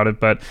gone without it,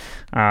 but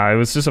it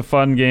was just a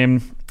fun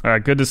game.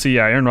 Good to see.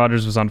 Aaron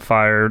Rodgers was on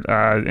fire,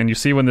 and you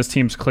see when this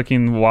team's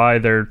clicking why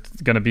they're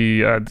going to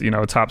be a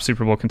top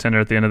Super Bowl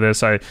contender at the end of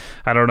this. I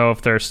don't know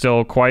if they're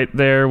still quite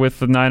there with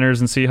the Niners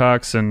and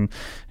Seahawks, and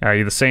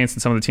The Saints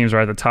and some of the teams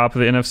are at the top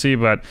of the NFC,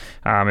 but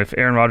if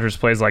Aaron Rodgers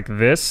plays like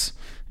this,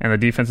 and the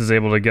defense is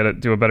able to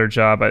do a better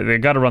job. They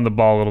got to run the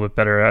ball a little bit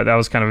better. That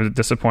was kind of a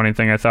disappointing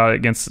thing, I thought,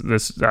 against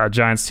this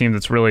Giants team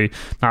that's really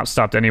not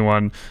stopped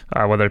anyone,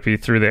 whether it be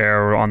through the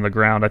air or on the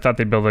ground. I thought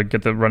they'd be able to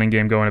get the running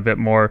game going a bit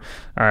more.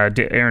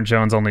 Aaron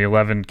Jones only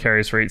 11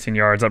 carries for 18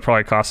 yards. That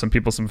probably cost some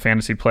people some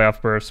fantasy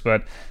playoff berths,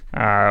 but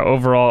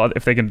overall,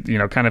 if they can,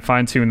 kind of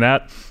fine tune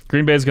that,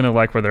 Green Bay is going to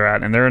like where they're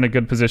at, and they're in a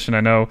good position.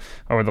 I know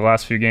over the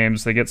last few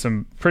games they get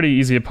some pretty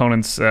easy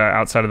opponents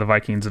outside of the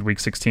Vikings in Week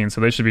 16, so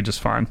they should be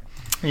just fine.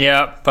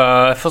 Yep,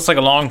 it feels like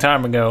a long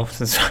time ago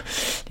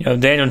since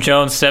Daniel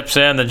Jones steps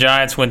in, the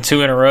Giants win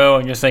 2 in a row,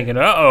 and you're thinking,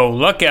 uh-oh,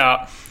 look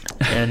out.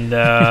 And they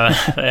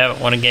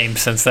haven't won a game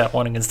since that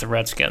one against the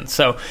Redskins.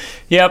 So,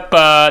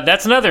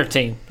 that's another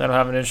team that'll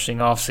have an interesting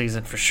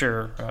offseason for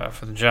sure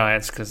for the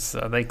Giants, because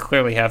they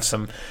clearly have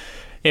some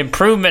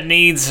improvement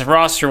needs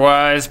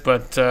roster-wise,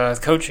 but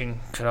coaching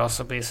could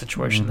also be a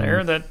situation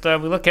there that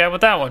we look at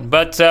with that one.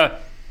 But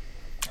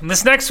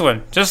this next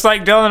one, just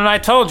like Dylan and I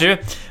told you,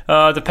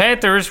 the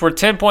Panthers were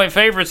 10-point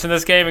favorites in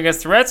this game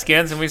against the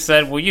Redskins, and we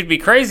said, well, you'd be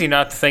crazy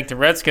not to think the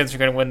Redskins are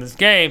going to win this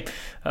game.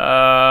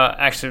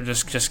 Actually,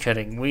 just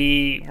kidding.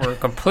 We were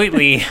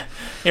completely,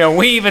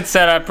 we even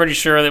said, I'm pretty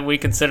sure that we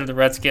considered the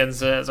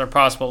Redskins as our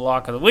possible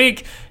lock of the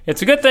week.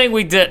 It's a good thing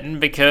we didn't,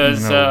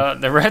 because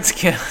the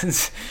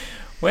Redskins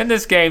win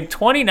this game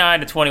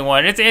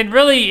 29-21. And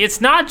really,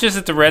 it's not just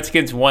that the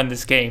Redskins won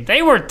this game.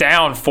 They were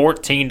down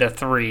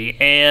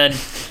 14-3, and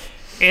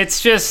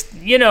it's just,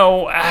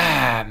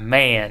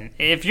 man,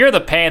 if you're the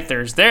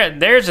Panthers,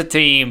 there's a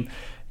team,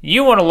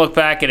 you want to look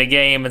back at a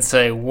game and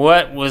say,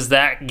 what was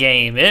that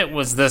game? It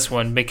was this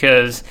one,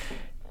 because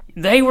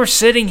they were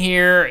sitting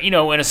here, in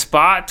a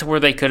spot to where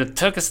they could have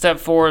took a step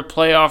forward,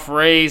 playoff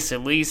race,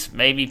 at least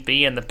maybe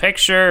be in the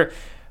picture.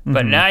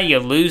 But now you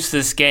lose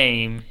this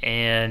game,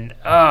 and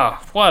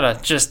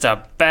just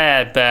a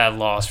bad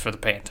loss for the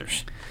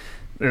Panthers.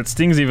 It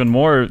stings even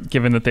more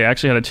given that they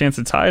actually had a chance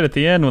to tie it at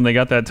the end when they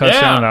got that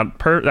touchdown,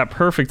 that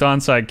perfect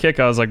onside kick.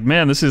 I was like,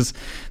 man,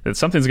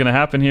 something's going to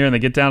happen here, and they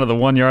get down to the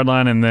 1 yard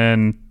line, and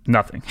then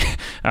nothing.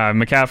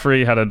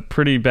 McCaffrey had a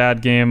pretty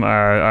bad game.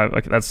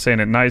 That's saying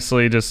it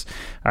nicely.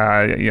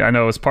 I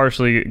know it was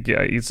partially,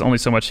 it's only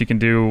so much he can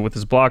do with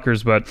his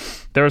blockers, but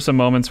there were some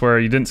moments where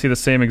you didn't see the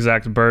same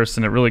exact burst,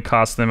 and it really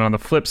cost them. And on the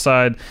flip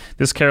side,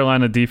 this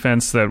Carolina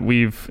defense that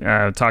we've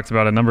talked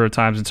about a number of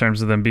times in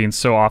terms of them being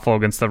so awful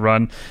against the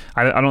run,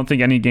 I don't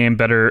think any game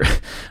better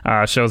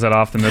shows that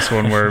off than this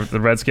one, where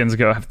the Redskins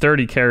have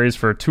 30 carries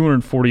for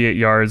 248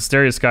 yards.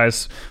 Darius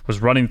Geis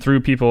was running through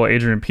people.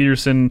 Adrian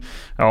Peterson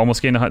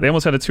almost gained they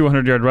almost had a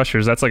 200-yard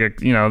rushers. That's like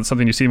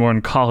something you see more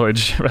in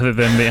college rather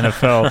than the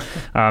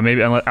NFL,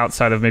 maybe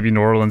outside of maybe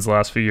New Orleans the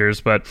last few years.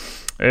 But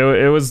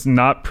it was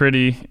not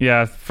pretty.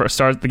 Yeah,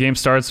 the game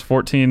starts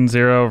 14-0,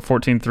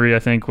 14-3, I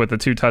think, with the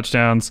 2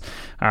 touchdowns.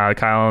 Kyle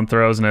Allen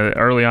throws, and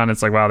early on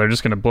it's like, wow, they're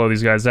just going to blow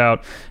these guys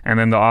out. And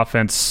then the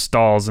offense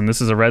stalls, and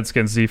this is a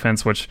Redskins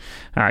defense, which,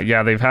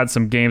 they've had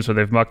some games where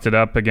they've mucked it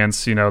up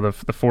against, the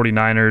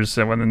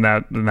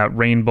 49ers in that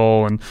Rain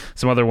Bowl and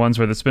some other ones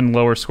where it's been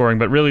lower scoring.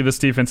 But really, this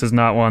defense is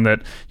not one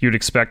that you'd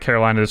expect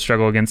Carolina to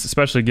struggle against,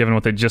 especially given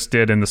what they just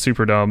did in the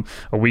Superdome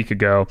a week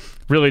ago.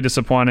 Really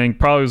disappointing.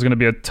 Probably was going to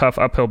be a tough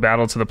uphill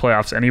battle to the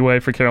playoffs anyway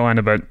for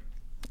Carolina, but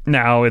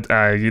now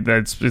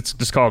it's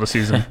just called a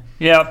season.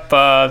 Yep,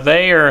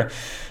 they are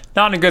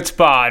not in a good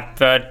spot.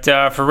 But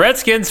for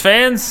Redskins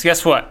fans,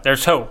 guess what?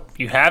 There's hope.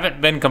 You haven't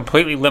been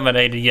completely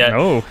eliminated yet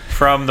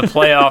from the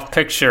playoff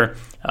picture.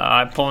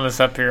 I'm pulling this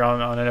up here on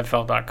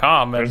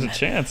NFL.com. There's a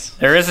chance.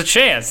 There is a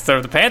chance.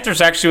 The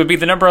Panthers actually would be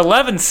the number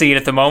 11 seed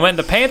at the moment.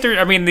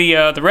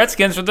 The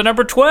Redskins are the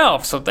number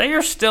 12, so they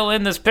are still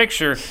in this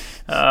picture.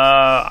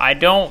 I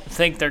don't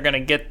think they're going to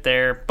get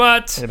there,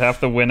 but they'd have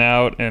to win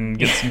out and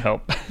get some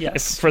help.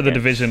 Yes, for the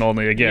division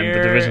only. Again,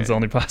 the division's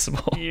only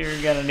possible.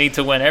 You're going to need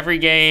to win every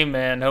game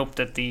and hope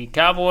that the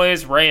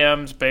Cowboys,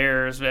 Rams,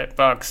 Bears,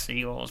 Bucks,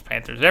 Eagles,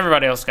 Panthers,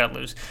 everybody else got to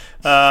lose.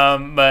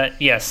 But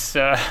yes,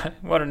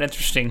 what an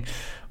interesting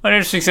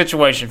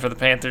situation for the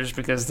Panthers,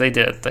 because they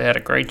did. They had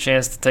a great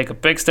chance to take a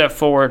big step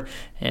forward,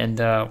 and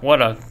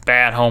what a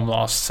bad home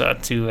loss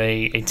to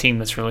a team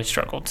that's really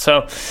struggled.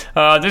 So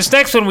this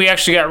next one we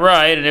actually got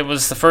right, and it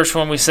was the first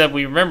one we said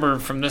we remember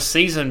from this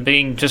season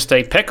being just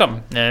a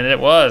pick'em, and it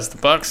was. The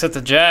Bucs at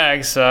the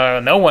Jags.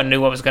 No one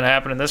knew what was going to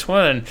happen in this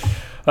one,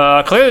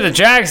 and clearly the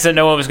Jags didn't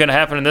know what was going to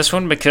happen in this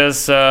one,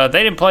 because they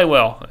didn't play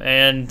well.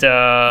 And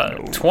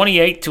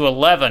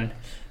 28-11.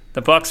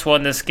 The Bucs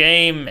won this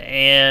game,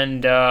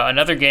 and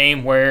another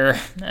game where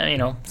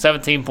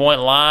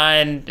 17-point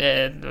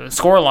line,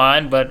 score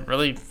line, but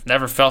really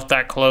never felt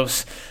that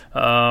close.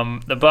 The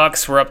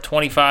Bucs were up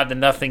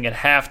 25-0 at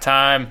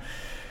halftime.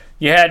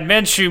 You had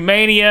Minshew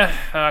Mania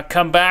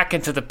come back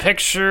into the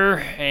picture,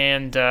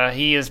 and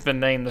he has been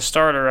named the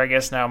starter, I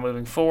guess, now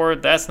moving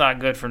forward. That's not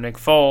good for Nick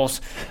Foles.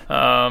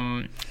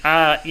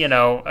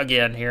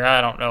 Again, here,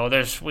 I don't know.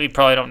 We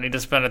probably don't need to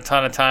spend a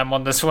ton of time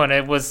on this one.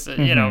 It was,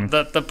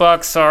 the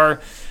Bucs are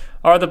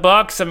are the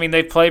Bucs. I mean,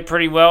 they've played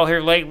pretty well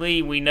here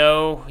lately. We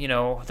know,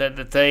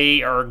 that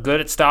they are good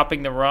at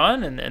stopping the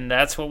run, and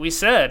that's what we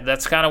said.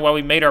 That's kind of why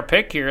we made our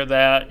pick here,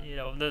 that,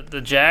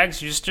 the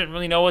Jags, you just didn't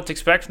really know what to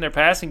expect from their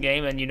passing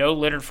game, and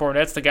Leonard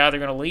Fournette's the guy they're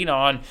going to lean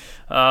on.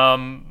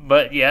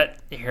 But yet,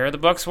 here the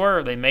Bucs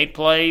were. They made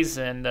plays,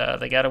 and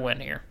they got a win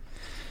here.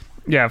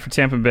 Yeah, for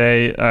Tampa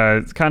Bay,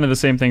 it's kind of the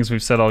same things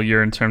we've said all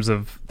year in terms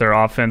of their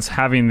offense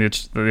having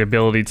the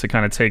ability to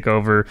kind of take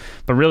over,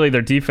 but really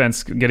their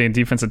defense getting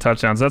defensive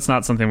touchdowns, that's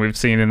not something we've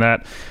seen, and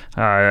that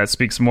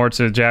speaks more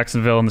to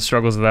Jacksonville and the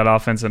struggles of that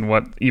offense and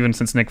what, even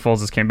since Nick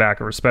Foles has came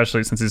back, or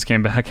especially since he's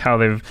came back, how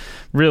they've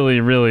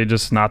really, really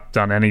just not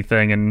done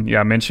anything. And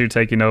yeah, Minshew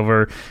taking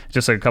over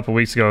just a couple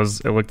weeks ago,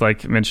 it looked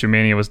like Minshew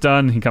Mania was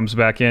done. He comes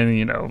back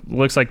in,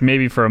 looks like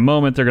maybe for a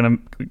moment they're going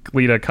to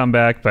lead a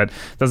comeback, but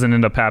doesn't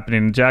end up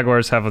happening. The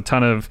Jaguars have a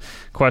ton of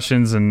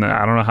questions, and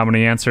I don't know how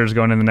many answers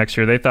going into next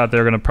year. They thought they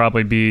were going to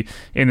probably be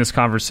in this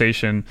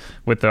conversation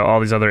with all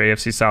these other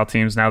AFC South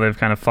teams. Now they've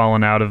kind of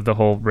fallen out of the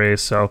whole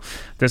race, so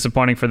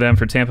disappointing for them.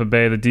 For Tampa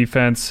Bay, the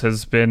defense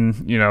has been,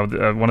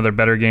 one of their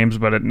better games,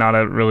 but not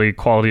a really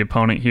quality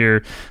opponent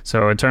here.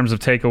 So in terms of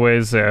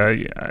takeaways,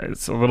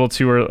 it's a little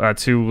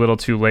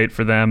too late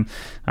for them.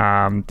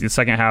 The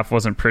second half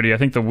wasn't pretty. I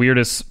think the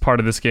weirdest part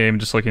of this game,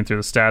 just looking through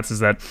the stats, is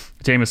that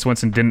Jameis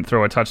Winston didn't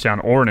throw a touchdown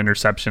or an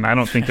interception. I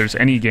don't think there's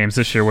any games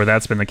this year where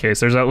that's been the case.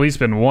 There's at least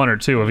been one or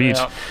two of each,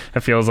 it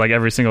feels like,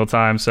 every single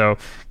time. So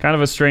kind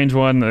of a strange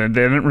one. They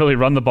didn't really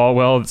run the ball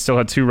well. It still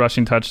had 2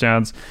 rushing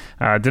touchdowns.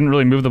 Didn't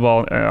really move the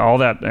ball all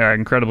that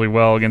incredibly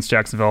well against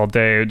Jacksonville all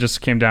day. It just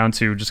came down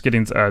to just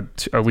getting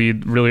a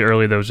lead really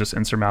early that was just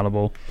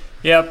insurmountable.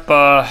 Yep,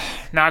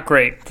 not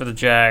great for the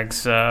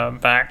Jags.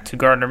 Back to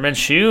Gardner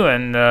Minshew,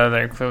 and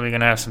they're clearly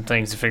going to have some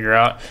things to figure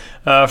out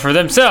for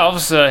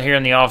themselves here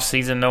in the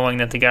offseason, knowing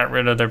that they got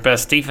rid of their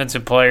best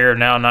defensive player,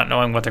 now not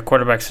knowing what their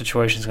quarterback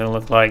situation is going to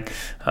look like.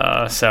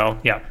 So,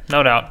 yeah,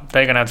 no doubt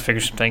they're going to have to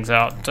figure some things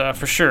out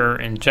for sure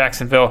in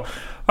Jacksonville.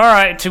 All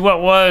right, to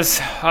what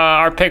was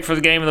our pick for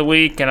the game of the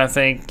week, and I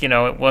think,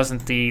 it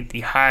wasn't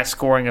the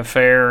high-scoring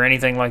affair or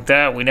anything like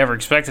that. We never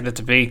expected it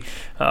to be,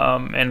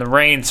 and the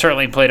rain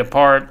certainly played a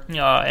part in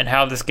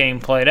how this game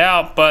played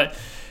out, but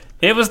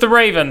it was the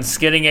Ravens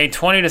getting a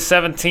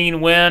 20-17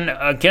 win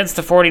against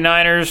the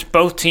 49ers.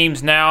 Both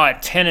teams now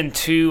at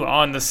 10-2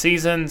 on the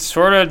season.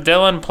 Sort of,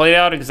 Dylan, played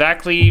out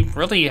exactly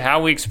really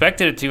how we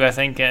expected it to, I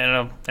think,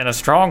 in a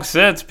strong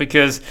sense,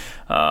 because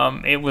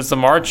it was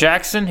Lamar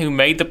Jackson who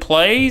made the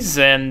plays,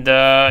 and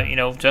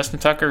Justin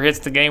Tucker hits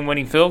the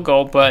game-winning field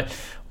goal, but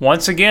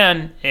once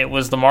again, it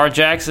was Lamar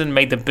Jackson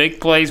made the big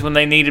plays when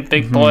they needed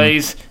big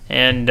plays,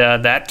 and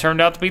that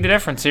turned out to be the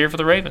difference here for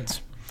the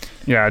Ravens.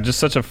 Yeah, just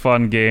such a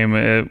fun game.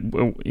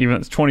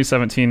 Even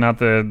 2017, not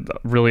the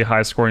really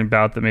high-scoring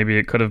bout that maybe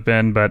it could have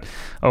been, but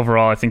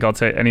overall, I think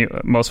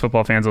most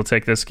football fans will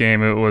take this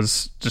game. It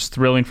was just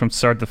thrilling from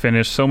start to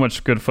finish. So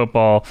much good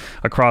football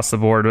across the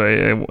board,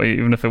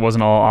 even if it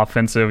wasn't all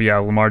offensive. Yeah,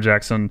 Lamar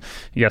Jackson,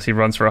 yes, he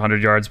runs for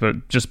 100 yards,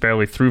 but just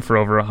barely threw for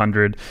over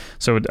 100.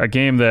 So a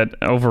game that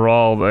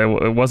overall,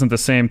 it wasn't the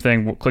same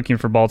thing clicking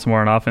for Baltimore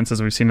on offense as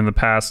we've seen in the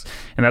past,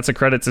 and that's a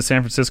credit to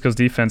San Francisco's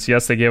defense.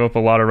 Yes, they gave up a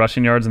lot of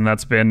rushing yards, and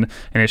that's been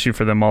an issue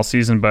for them all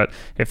season, but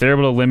if they're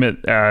able to limit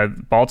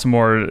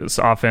Baltimore's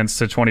offense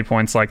to 20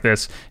 points like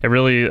this, it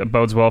really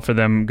bodes well for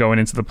them going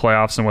into the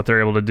playoffs and what they're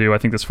able to do. I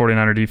think this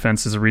 49er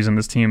defense is a reason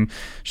this team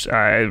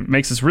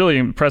makes this really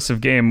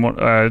impressive game.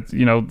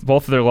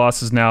 Both of their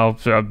losses now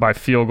by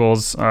field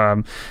goals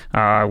on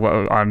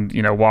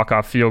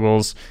walk-off field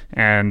goals,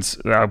 and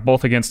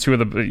both against two of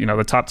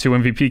the top 2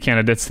 MVP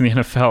candidates in the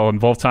NFL, and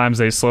both times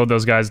they slowed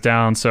those guys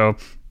down. So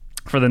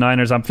for the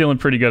Niners, I'm feeling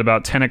pretty good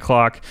about 10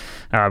 o'clock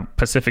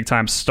Pacific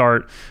time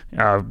start.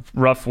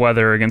 Rough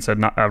weather against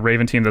a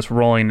Raven team that's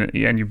rolling,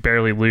 and you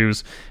barely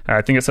lose.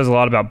 I think it says a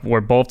lot about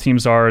where both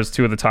teams are as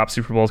 2 of the top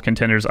Super Bowl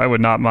contenders. I would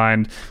not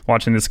mind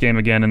watching this game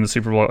again in the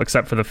Super Bowl,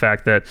 except for the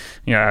fact that,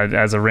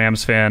 as a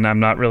Rams fan,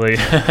 I'm not really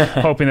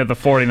hoping that the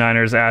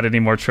 49ers add any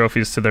more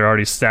trophies to their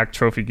already stacked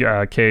trophy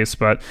case.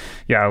 But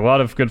yeah, a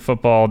lot of good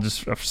football,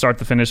 just start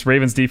to finish.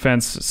 Ravens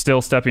defense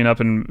still stepping up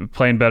and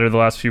playing better the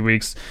last few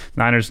weeks.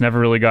 Niners never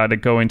really got it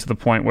going to the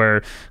point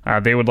where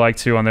they would like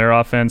to on their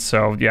offense.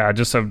 So yeah,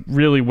 just a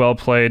really well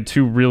played,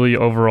 2 really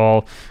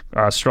overall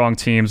strong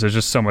teams. It's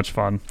just so much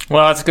fun.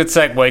 Well, that's a good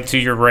segue to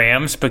your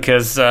Rams,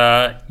 because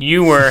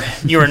you were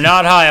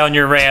not high on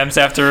your Rams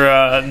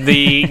after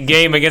the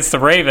game against the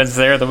Ravens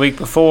there the week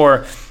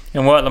before,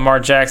 and what Lamar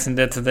Jackson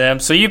did to them.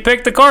 So you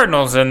picked the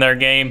Cardinals in their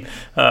game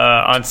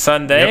on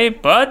Sunday,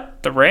 yep.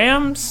 But the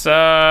Rams,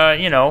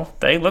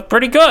 they look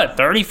pretty good,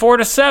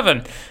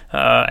 34-7.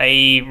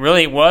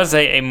 It was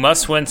a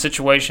must-win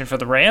situation for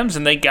the Rams,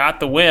 and they got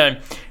the win.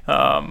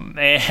 And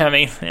I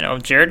mean,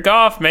 Jared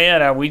Goff,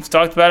 man, we've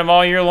talked about him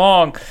all year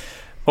long.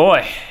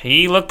 Boy,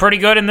 he looked pretty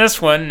good in this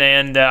one,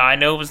 and I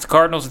know it was the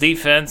Cardinals'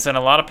 defense, and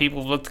a lot of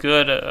people looked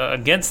good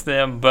against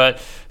them,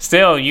 but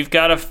still, you've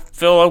got to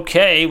feel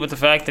okay with the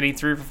fact that he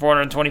threw for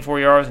 424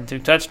 yards and 2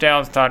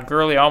 touchdowns. Todd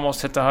Gurley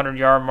almost hit the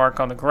 100-yard mark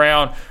on the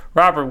ground.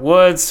 Robert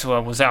Woods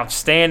was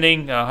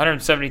outstanding,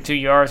 172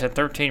 yards, had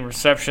 13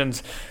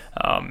 receptions.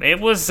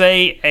 It was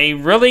a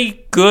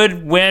really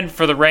good win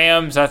for the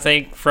Rams, I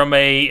think, from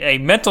a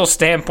mental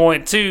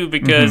standpoint, too,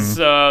 because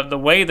the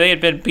way they had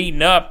been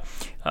beaten up,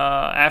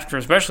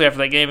 especially after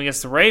that game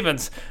against the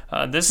Ravens,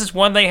 this is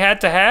one they had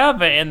to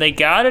have, and they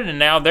got it, and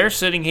now they're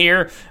sitting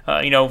here,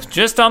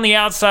 just on the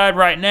outside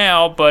right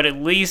now, but at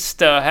least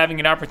having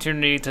an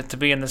opportunity to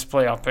be in this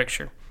playoff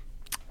picture.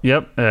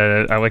 Yep.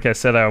 Like I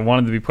said, I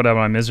wanted to be put out of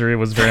my misery. It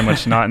was very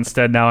much not.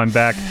 Instead, now I'm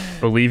back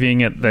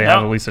believing it. They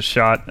have at least a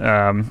shot.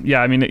 I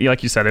mean,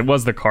 like you said, it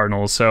was the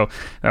Cardinals. So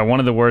one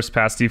of the worst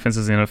pass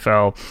defenses in the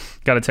NFL.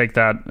 Got to take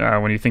that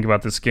when you think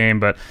about this game,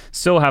 but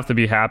still have to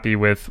be happy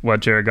with what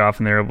Jared Goff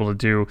and they're able to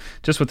do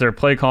just with their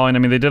play calling. I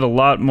mean, they did a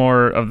lot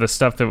more of the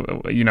stuff that,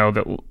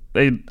 that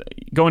they,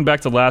 going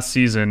back to last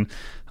season,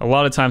 a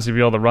lot of times to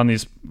be able to run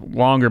these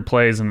longer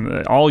plays,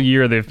 and all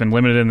year they've been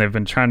limited and they've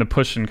been trying to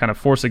push and kind of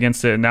force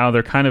against it, and now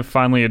they're kind of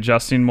finally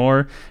adjusting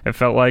more. It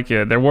felt like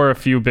there were a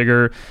few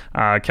bigger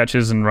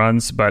catches and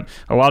runs, but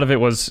a lot of it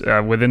was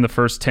within the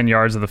first 10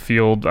 yards of the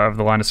field of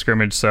the line of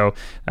scrimmage. So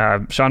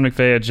Sean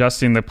McVay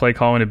adjusting the play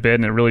calling a bit,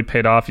 and it really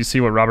paid off. You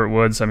see what Robert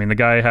Woods, I mean, the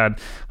guy had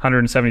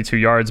 172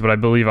 yards, but I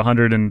believe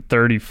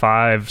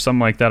 135, something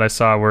like that I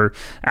saw, were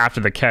after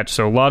the catch.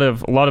 So a lot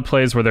of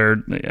plays where they're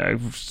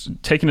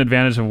taking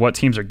advantage of what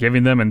teams are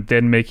giving them and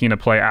then making a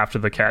play after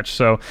the catch.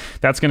 So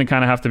that's going to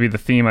kind of have to be the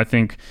theme, I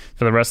think,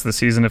 for the rest of the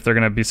season if they're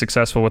going to be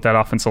successful with that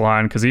offensive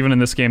line, because even in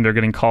this game they're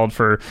getting called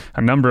for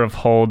a number of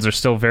holds. They're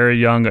still very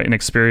young,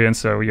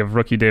 inexperienced. So you have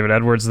rookie David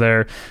Edwards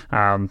there,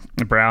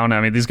 Brown.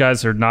 I mean, these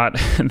guys are not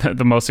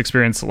the most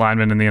experienced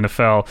linemen in the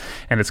NFL,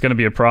 and it's going to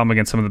be a problem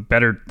against some of the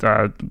better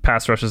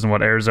pass rushes than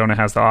what Arizona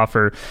has to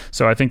offer.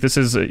 So I think this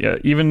is,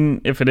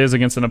 even if it is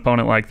against an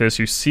opponent like this,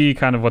 you see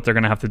kind of what they're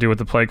going to have to do with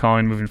the play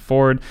calling moving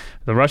forward.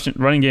 The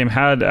running game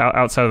had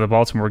outside of the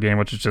Baltimore game,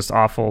 which is just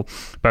awful,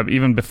 but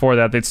even before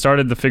that, they'd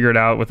started to figure it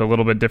out with a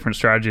little bit different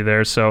strategy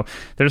there. So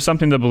there's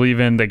something to believe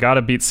in. They got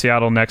to beat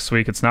Seattle next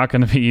week. It's not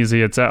going to be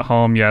easy. It's at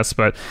home, yes,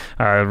 but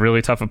a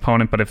really tough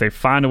opponent. But if they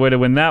find a way to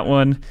win that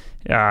one,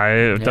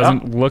 it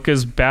doesn't look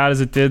as bad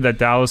as it did. That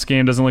Dallas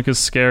game doesn't look as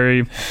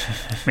scary.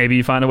 Maybe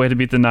you find a way to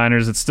beat the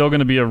Niners. It's still going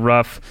to be a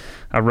rough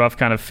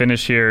kind of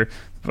finish here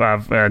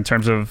in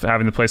terms of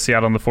having to play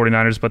Seattle and the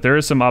 49ers, but there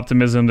is some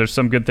optimism. There's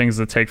some good things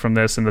to take from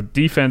this, and the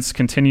defense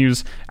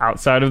continues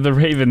outside of the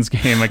Ravens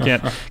game. I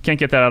can't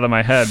get that out of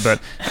my head, but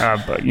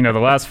the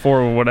last 4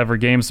 or whatever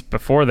games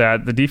before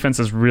that, the defense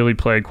has really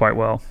played quite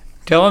well.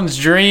 Dylan's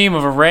dream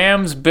of a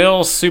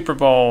Rams-Bills Super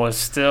Bowl is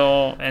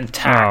still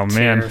intact. Oh,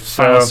 man. Here,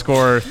 Final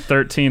score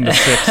 13-6.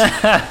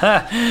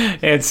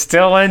 It's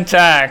still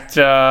intact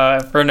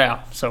for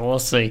now. So we'll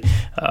see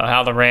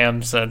how the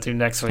Rams do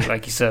next week.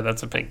 Like you said,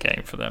 that's a big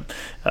game for them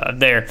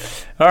there.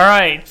 All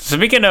right.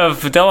 Speaking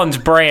of Dylan's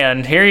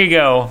brand, here you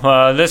go.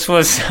 I'm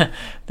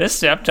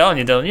telling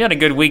you, Dylan, you had a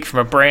good week from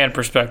a brand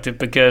perspective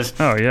because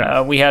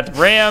we had the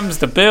Rams,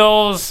 the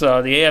Bills, the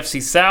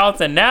AFC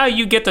South, and now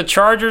you get the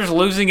Chargers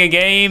losing a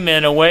game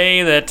in a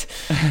way that,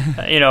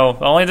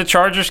 only the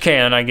Chargers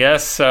can, I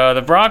guess.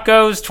 The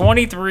Broncos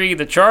 23,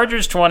 the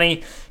Chargers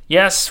 20.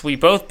 Yes, we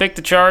both picked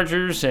the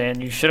Chargers,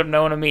 and you should have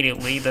known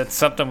immediately that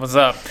something was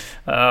up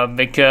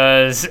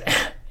because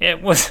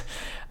it was...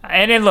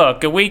 And then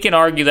look, we can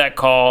argue that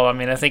call. I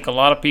mean, I think a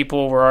lot of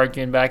people were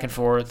arguing back and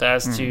forth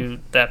as to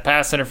that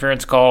pass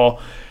interference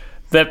call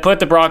that put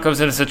the Broncos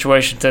in a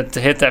situation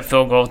to hit that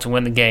field goal to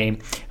win the game.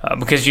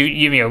 Because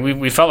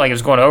we felt like it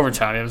was going to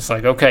overtime. It was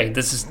like, okay,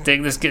 this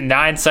get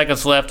 9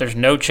 seconds left. There's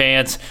no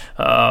chance.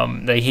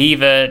 They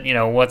heave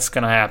it. What's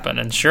going to happen?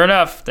 And sure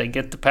enough, they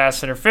get the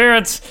pass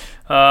interference,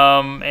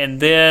 and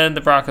then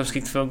the Broncos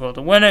kick the field goal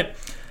to win it.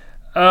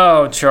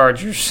 Oh,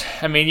 Chargers.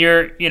 I mean,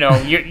 you're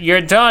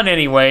done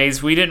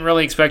anyways. We didn't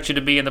really expect you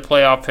to be in the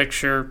playoff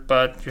picture,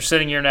 but you're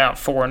sitting here now at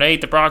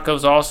 4-8. The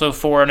Broncos also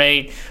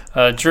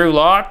 4-8. Drew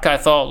Lock, I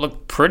thought,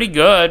 looked pretty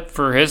good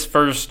for his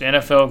first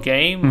NFL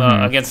game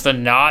against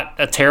not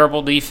a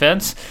terrible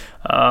defense.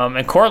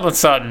 And Courtland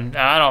Sutton,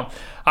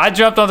 I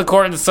jumped on the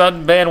Courtland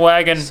Sutton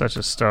bandwagon such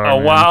a star a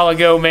while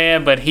ago,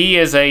 man, but he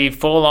is a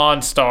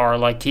full-on star.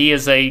 Like, he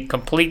is a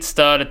complete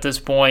stud at this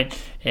point.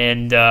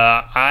 And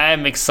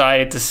I'm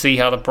excited to see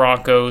how the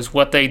Broncos,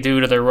 what they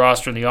do to their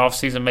roster in the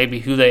offseason, maybe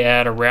who they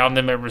add around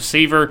them at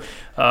receiver.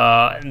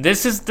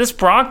 This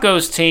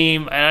Broncos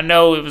team, and I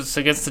know it was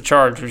against the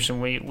Chargers, and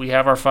we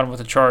have our fun with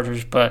the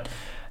Chargers, but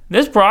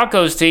this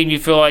Broncos team, you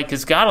feel like,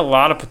 has got a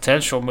lot of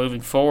potential moving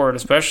forward,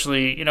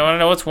 especially, I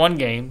know it's one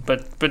game,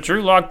 but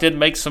Drew Lock did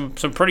make some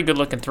pretty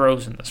good-looking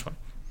throws in this one.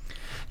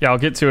 I'll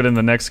get to it in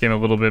the next game a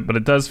little bit, but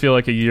it does feel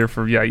like a year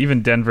for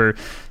even Denver.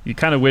 You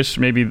kind of wish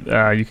maybe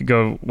you could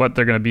go what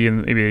they're going to be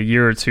in maybe a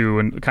year or two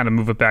and kind of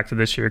move it back to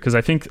this year, because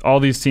I think all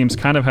these teams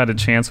kind of had a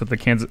chance with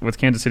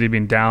Kansas City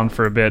being down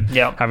for a bit,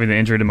 having the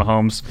injury to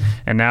Mahomes,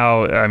 and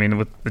now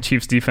with the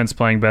Chiefs defense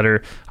playing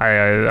better,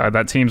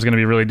 that team's going to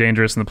be really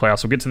dangerous in the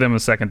playoffs. We'll get to them in a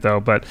second though,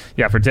 but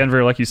for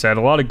Denver, like you said,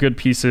 a lot of good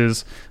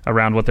pieces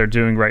around what they're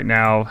doing right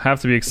now.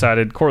 Have to be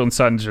excited. Courtland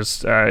Sutton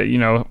just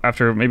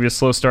after maybe a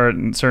slow start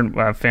and certain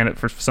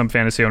for some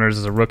fantasy owners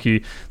as a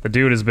rookie, the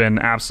dude has been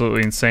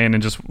absolutely insane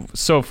and just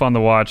so fun to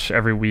watch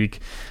every week.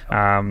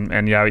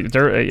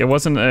 It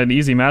wasn't an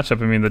easy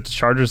matchup. I mean, the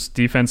Chargers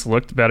defense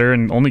looked better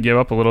and only gave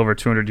up a little over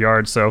 200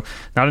 yards, so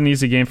not an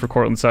easy game for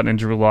Courtland Sutton and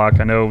Drew Lock.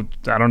 I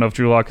don't know if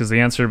Drew Lock is the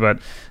answer, but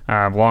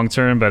long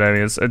term, but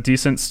it's a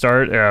decent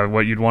start.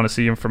 What you'd want to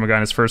see him from a guy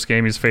in his first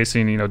game. He's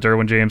facing,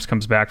 Derwin James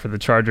comes back for the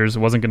Chargers. It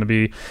wasn't going to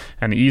be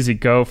an easy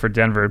go for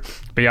Denver.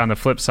 But on the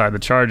flip side, the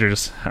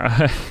Chargers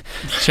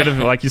should have,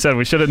 like you said,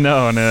 we should have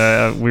known.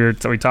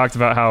 We talked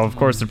about how, of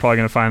course, they're probably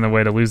going to find a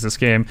way to lose this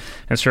game,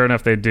 and sure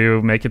enough, they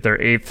do make it their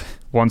 8th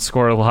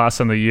one-score loss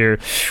on the year.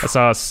 I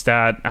saw a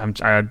stat.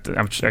 I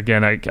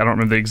don't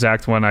remember the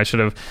exact one. I should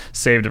have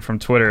saved it from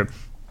Twitter.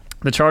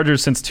 The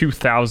Chargers since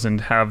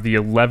 2000 have the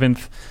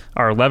 11th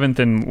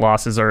in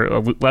losses, or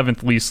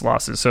 11th least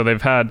losses. So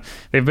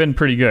they've been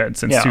pretty good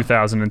since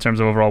 2000 in terms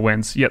of overall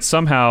wins. Yet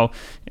somehow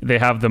they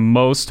have the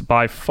most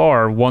by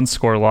far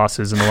one-score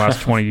losses in the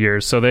last 20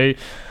 years. So they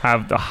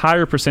have the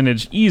higher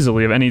percentage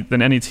easily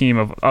than any team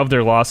of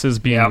their losses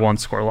being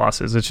one-score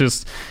losses.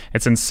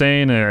 It's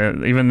insane.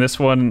 Even this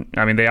one,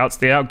 I mean, they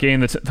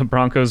outgained the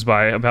Broncos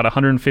by about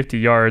 150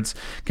 yards.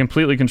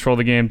 Completely control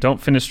the game.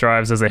 Don't finish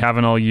drives as they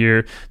haven't all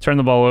year. Turn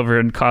the ball over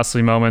in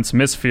costly moments.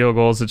 Miss field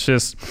goals. It's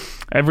just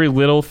every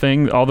little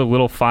thing, all the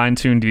little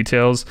fine-tuned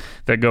details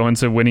that go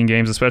into winning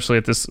games, especially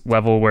at this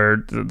level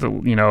where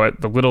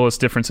the littlest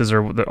differences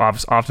are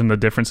often the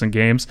difference in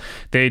games.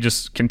 They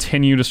just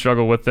continue to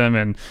struggle with them,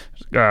 and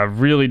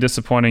really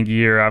disappointing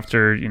year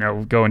after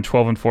going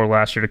 12-4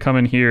 last year to come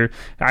in here,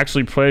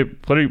 actually play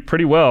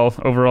pretty well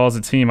overall as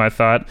a team, I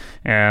thought,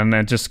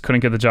 and just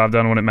couldn't get the job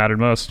done when it mattered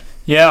most.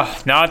 Yeah,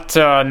 not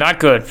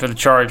good for the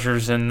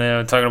Chargers. And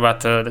talking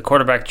about the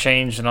quarterback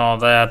change and all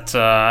that,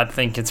 I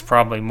think it's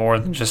probably more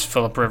than just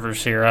Phillip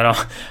Rivers here.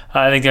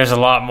 I think there's a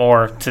lot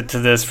more to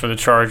this for the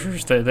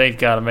Chargers. They've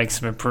got to make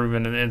some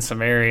improvement in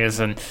some areas.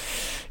 And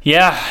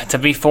to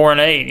be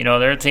 4-8,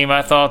 they're a team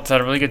I thought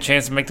had a really good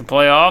chance to make the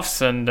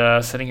playoffs,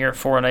 and sitting here at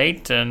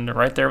 4-8 and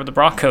right there with the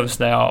Broncos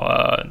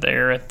now.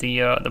 They're at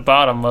the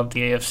bottom of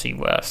the AFC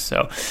West.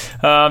 So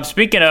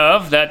speaking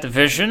of that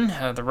division,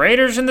 the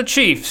Raiders and the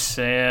Chiefs,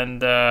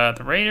 and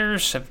the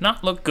Raiders have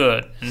not looked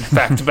good in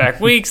back-to-back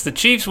weeks. The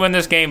Chiefs win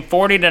this game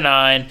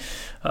 40-9.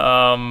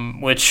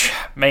 Which,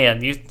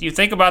 man, you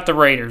think about the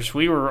Raiders.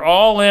 We were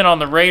all in on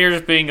the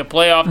Raiders being a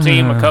playoff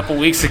team a couple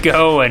weeks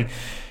ago, and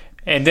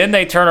then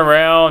they turn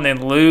around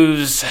and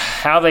lose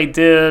how they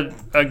did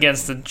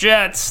against the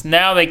Jets.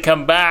 Now they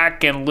come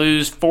back and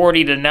lose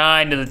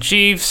 40-9 to the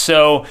Chiefs.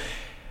 So,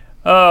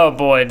 oh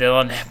boy,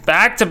 Dylan,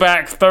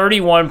 back-to-back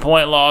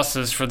 31-point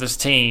losses for this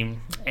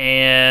team.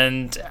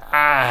 And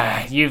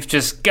you've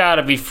just got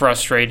to be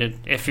frustrated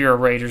if you're a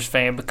Raiders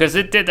fan, because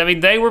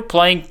they were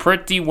playing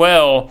pretty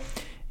well.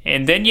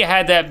 And then you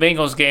had that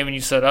Bengals game, and you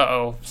said,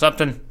 "Uh-oh,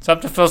 something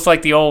feels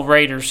like the old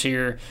Raiders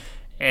here."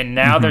 And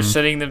now they're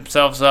setting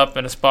themselves up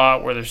in a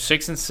spot where they're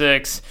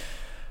 6-6.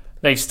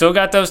 They've still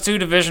got those two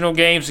divisional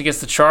games against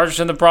the Chargers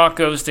and the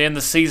Broncos to end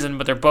the season,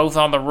 but they're both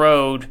on the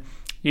road.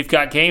 You've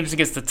got games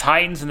against the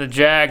Titans and the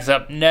Jags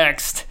up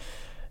next.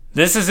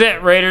 This is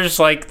it, Raiders.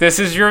 This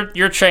is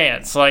your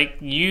chance.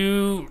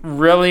 You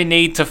really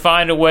need to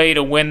find a way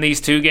to win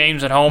these two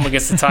games at home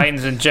against the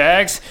Titans and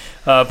Jags,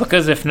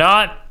 because if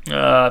not,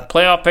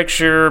 playoff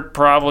picture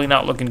probably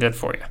not looking good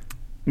for you.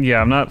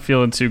 Yeah, I'm not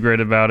feeling too great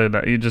about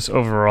it. You just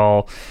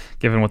overall,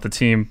 given what the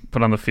team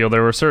put on the field,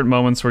 there were certain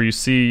moments where you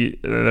see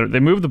they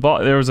moved the ball.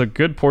 There was a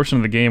good portion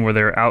of the game where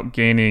they were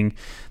outgaining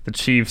the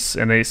Chiefs,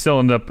 and they still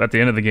end up at the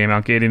end of the game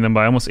outgaining them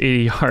by almost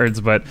 80 yards.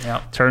 But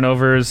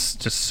turnovers,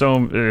 it's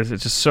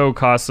just so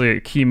costly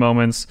at key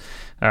moments.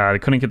 They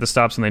couldn't get the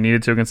stops when they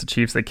needed to against the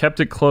Chiefs. They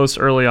kept it close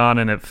early on,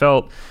 and it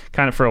felt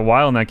kind of for a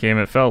while in that game,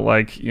 it felt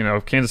like,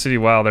 Kansas City,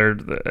 wow,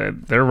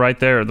 they're right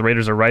there. The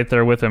Raiders are right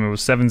there with them. It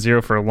was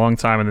 7-0 for a long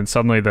time, and then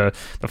suddenly the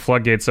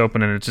floodgates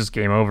open, and it's just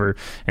game over.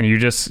 And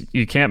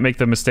you can't make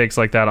the mistakes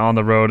like that on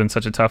the road in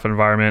such a tough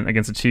environment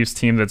against a Chiefs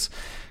team that's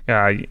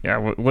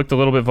looked a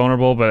little bit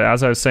vulnerable, but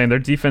as I was saying, their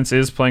defense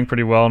is playing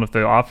pretty well, and if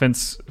the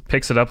offense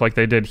picks it up like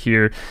they did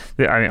here,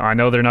 I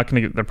know they're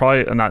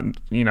probably not,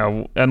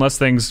 unless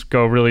things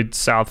go really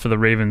south for the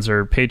Ravens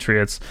or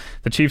Patriots,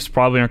 the Chiefs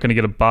probably aren't going to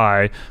get a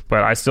bye,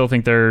 but I still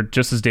think they're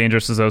just as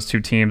dangerous as those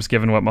two teams,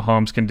 given what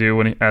Mahomes can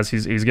do as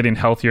he's getting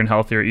healthier and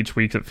healthier each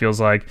week. It feels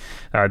like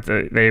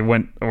they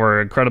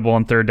were incredible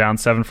on third down,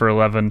 7 for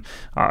 11,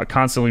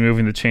 constantly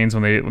moving the chains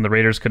when the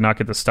Raiders could not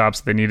get the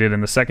stops they needed,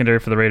 and the secondary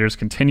for the Raiders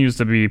continues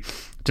to be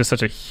just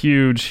such a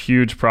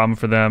huge problem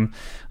for them.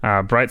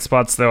 Bright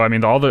spots though, I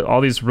mean,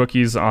 all these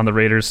rookies on the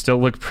Raiders still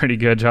look pretty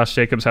good. Josh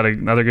Jacobs had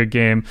another good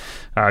game.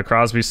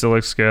 Crosby still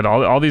looks good.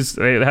 All these,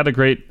 they have a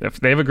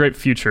great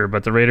future.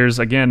 But the Raiders,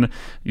 again,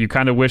 you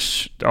kind of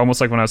wish, almost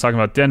like when I was talking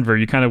about Denver,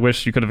 you kind of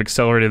wish you could have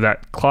accelerated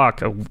that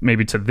clock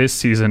maybe to this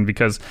season,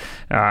 because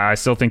I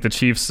still think the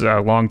Chiefs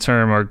long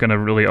term are going to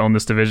really own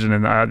this division,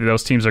 and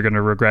those teams are going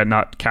to regret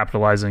not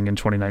capitalizing in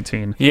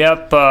 2019.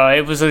 Yep,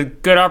 it was a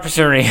good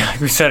opportunity. Like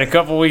we said a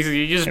couple weeks ago,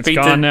 It's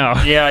gone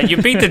now. Yeah, you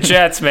beat the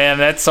Jets, man.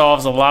 That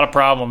solves a lot of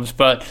problems,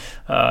 but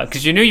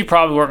because you knew you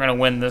probably weren't going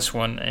to win this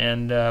one,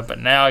 and but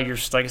now you're,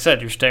 like I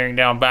said, you're staring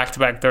down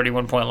back-to-back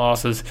 31-point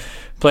losses.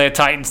 Play a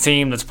Titans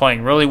team that's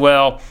playing really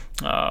well.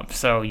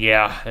 So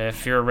yeah,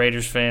 if you're a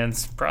Raiders fan,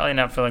 probably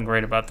not feeling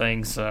great about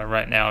things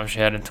right now as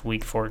you head into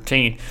Week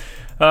 14.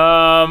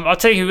 I'll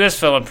tell you who is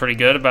feeling pretty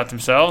good about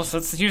themselves.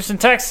 That's the Houston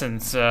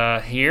Texans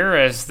here,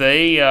 as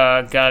they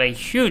got a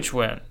huge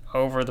win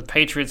over the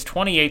Patriots,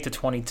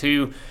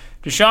 28-22.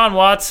 Deshaun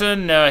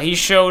Watson, he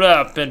showed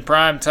up in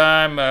prime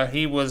time.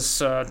 He was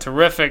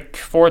terrific.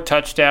 4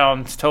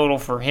 touchdowns total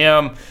for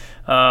him.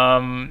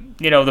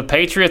 The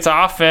Patriots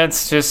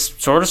offense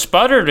just sort of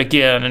sputtered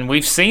again, and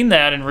we've seen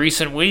that in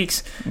recent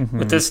weeks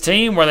with this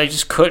team, where they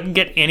just couldn't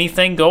get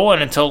anything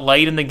going until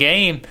late in the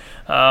game.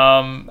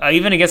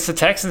 Even against the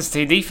Texans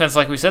defense,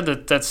 like we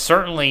said, that's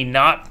certainly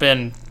not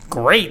been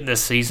great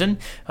this season.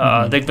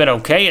 They've been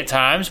okay at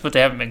times, but they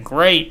haven't been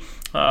great.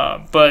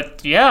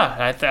 But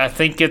yeah, I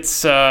think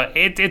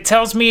it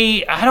tells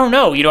me, I don't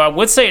know, I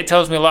would say it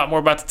tells me a lot more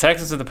about the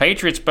Texans than the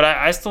Patriots, but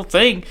I still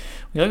think,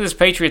 when you look at this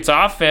Patriots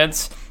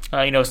offense,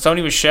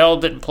 Sony Michel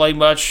didn't play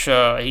much.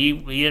 He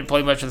didn't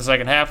play much in the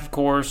second half, of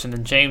course, and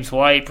then James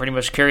White pretty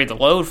much carried the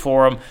load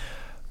for him.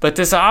 But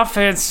this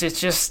offense, it's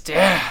just,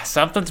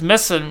 something's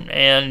missing,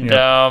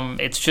 and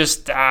it's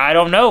just, I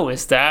don't know.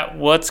 Is that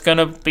what's going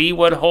to be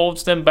what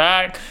holds them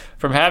back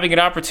from having an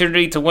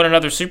opportunity to win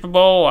another Super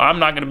Bowl? I'm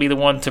not going to be the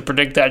one to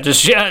predict that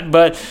just yet,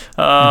 but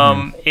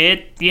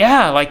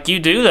like you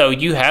do, though,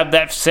 you have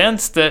that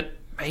sense that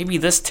maybe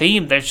this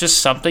team, there's just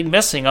something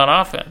missing on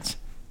offense.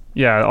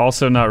 Yeah,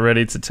 also not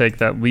ready to take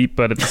that leap,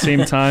 but at the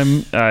same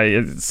time,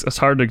 it's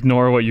hard to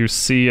ignore what you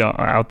see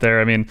out there.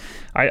 I mean,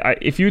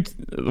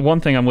 one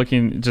thing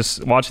I'm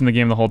just watching the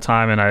game the whole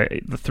time,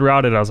 and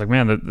throughout it, I was like,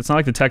 man, it's not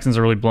like the Texans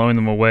are really blowing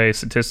them away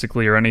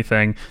statistically or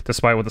anything,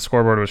 despite what the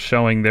scoreboard was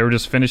showing. They were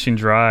just finishing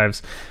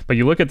drives. But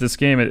you look at this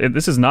game,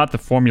 this is not the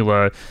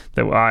formula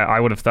that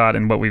I would have thought,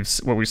 and what we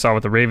saw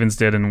what the Ravens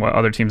did and what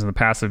other teams in the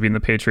past have beaten the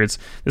Patriots.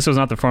 This was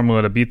not the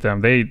formula to beat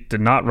them. They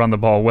did not run the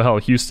ball well.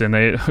 Houston,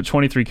 they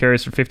 23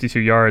 carries for 52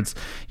 yards.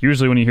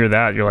 Usually when you hear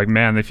that, you're like,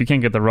 man, if you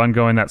can't get the run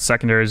going, that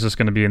secondary is just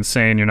going to be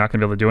insane. You're not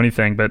going to be able to do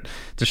anything. But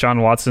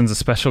Deshaun Watson's a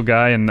special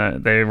guy, and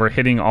they were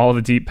hitting all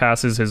the deep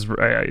passes.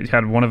 He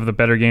had one of the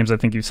better games I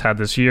think he's had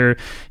this year.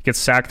 He gets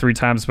sacked 3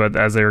 times, but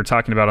as they were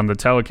talking about on the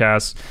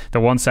telecast, the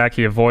one sack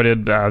he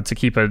avoided to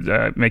keep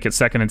make it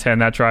 2nd and 10,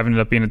 that drive ended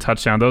up being a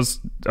touchdown.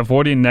 Those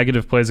avoiding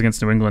negative plays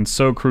against New England,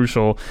 so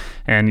crucial.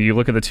 And you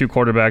look at the 2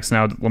 quarterbacks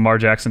now, Lamar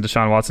Jackson,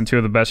 Deshaun Watson, 2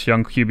 of the best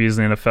young QBs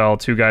in the NFL,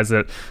 2 guys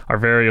that are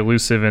very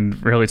elusive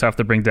and really tough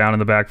to bring down in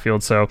the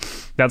backfield. So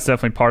that's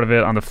definitely part of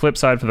it. On the flip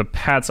side, for the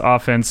Pats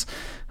offense,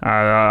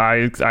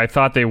 I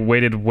thought they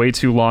waited way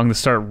too long to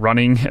start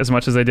running as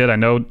much as they did. I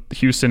know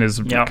Houston is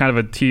kind of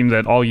a team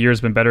that all year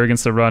has been better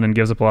against the run and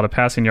gives up a lot of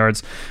passing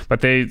yards,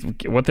 but they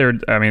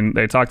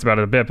talked about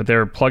it a bit, but they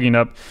were plugging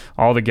up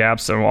all the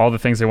gaps and all the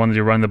things they wanted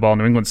to run the ball.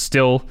 New England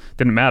still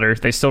didn't matter.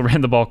 They still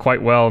ran the ball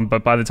quite well,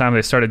 but by the time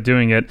they started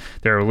doing it,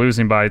 they were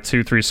losing by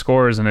 2-3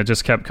 scores, and it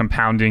just kept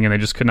compounding, and they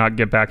just could not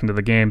get back into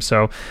the game.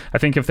 So I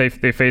think if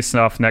they face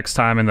off next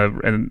time in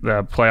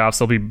the playoffs,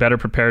 they'll be better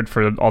prepared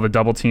for all the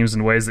double teams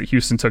in ways that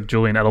Houston took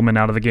Julian Edelman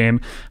out of the game.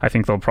 I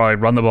think they'll probably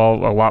run the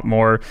ball a lot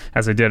more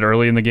as they did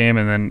early in the game,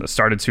 and then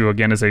started to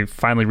again as they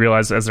finally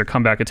realized as their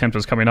comeback attempt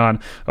was coming on,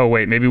 oh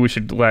wait, maybe we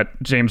should let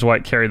James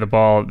White carry the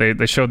ball.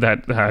 They showed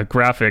that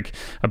graphic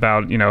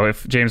about,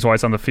 if James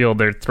White's on the field,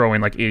 they're throwing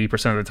like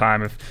 80% of the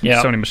time. If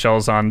Sony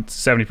Michel's on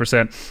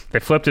 70%, they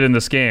flipped it in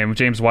this game.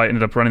 James White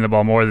ended up running the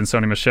ball more than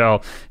Sony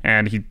Michel,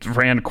 and he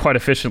ran quite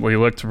efficiently,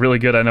 looked really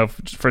good. I know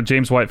for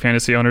James White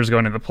fantasy owners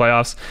going into the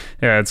playoffs,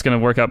 it's going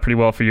to work out pretty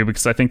well for you,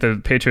 because I think the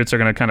Patriots are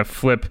going to kind of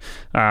flip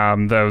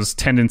those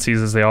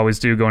tendencies as they always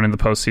do going into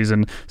the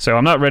postseason. So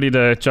I'm not ready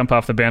to jump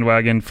off the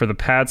bandwagon for the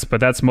Pats, but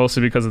that's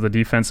mostly because of the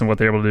defense and what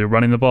they're able to do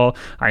running the ball.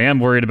 I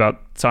am worried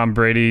about Tom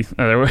Brady.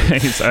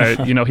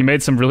 He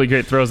made some really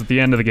great throws at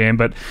the end of the game,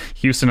 but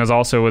Houston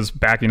was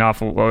backing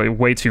off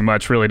way too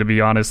much, really, to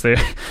be honest.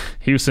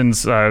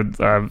 Houston's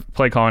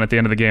play calling at the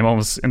end of the game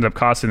almost ended up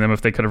costing them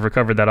if they could have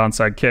recovered that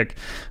onside kick.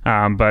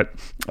 But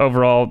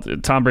overall,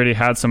 Tom Brady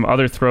had some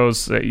other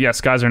throws.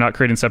 Yes, guys are not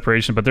creating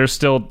separation, but there's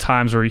still time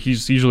times where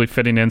he's usually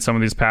fitting in some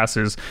of these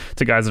passes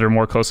to guys that are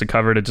more closely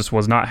covered. It just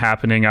was not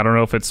happening. I don't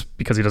know if it's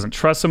because he doesn't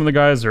trust some of the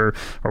guys or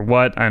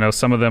what. I know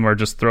some of them are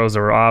just throws that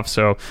were off.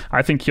 So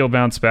I think he'll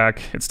bounce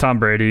back. It's Tom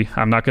Brady.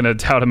 I'm not going to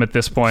doubt him at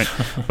this point,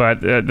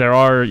 but there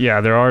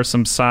are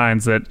some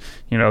signs that,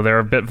 they're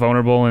a bit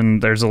vulnerable,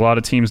 and there's a lot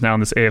of teams now in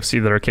this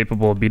AFC that are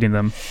capable of beating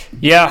them.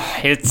 Yeah,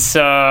 it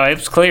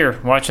was clear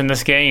watching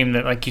this game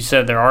that, like you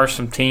said, there are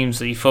some teams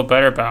that you feel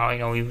better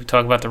about. We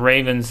talk about the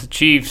Ravens, the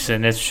Chiefs,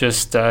 and it's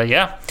just,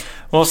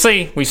 we'll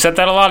see. We've said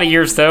that a lot of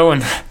years, though,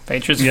 and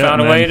Patriots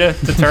found a way to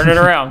turn it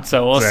around.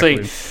 So we'll see.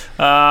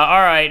 All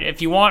right.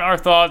 If you want our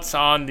thoughts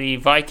on the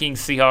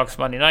Vikings-Seahawks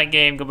Monday night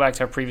game, go back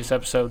to our previous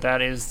episode.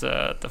 That is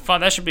the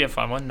fun. That should be a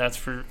fun one. That's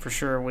for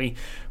sure. We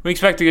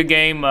expect a good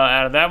game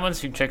out of that one,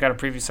 so you can check out our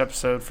previous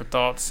episode for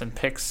thoughts and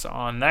picks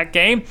on that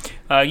game.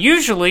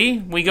 Usually,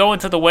 we go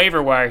into the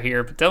waiver wire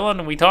here. But,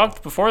 Dylan, we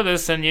talked before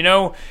this, and,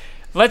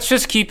 let's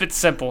just keep it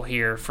simple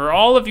here. For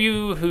all of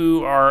you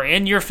who are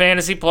in your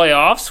fantasy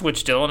playoffs,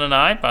 which Dylan and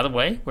I, by the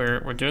way, we're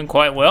doing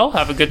quite well,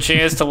 have a good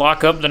chance to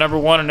lock up the number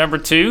 1 and number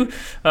 2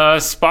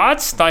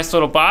 spots. Nice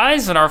little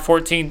buys in our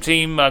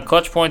 14-team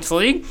Clutch Points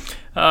League.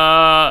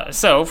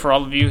 So for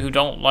all of you who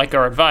don't like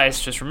our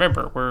advice, just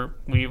remember,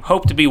 we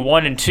hope to be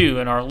 1 and 2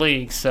 in our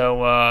league.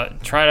 So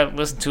try to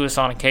listen to us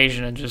on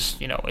occasion and just,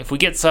 if we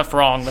get stuff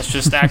wrong, let's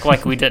just act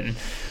like we didn't.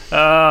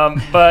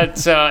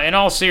 But in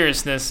all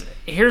seriousness,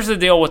 here's the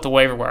deal with the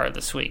waiver wire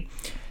this week.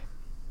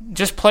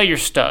 Just play your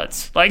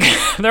studs. Like,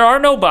 there are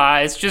no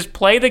buys. Just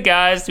play the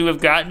guys who have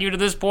gotten you to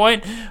this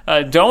point.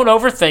 Don't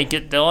overthink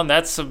it, Dylan.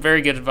 That's some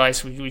very good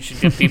advice we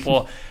should give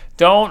people.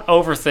 Don't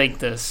overthink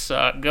this.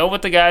 Go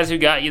with the guys who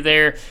got you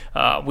there.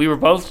 We were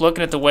both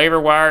looking at the waiver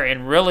wire,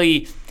 and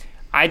really,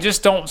 I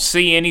just don't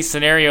see any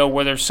scenario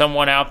where there's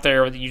someone out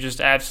there that you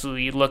just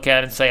absolutely look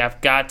at and say,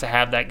 I've got to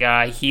have that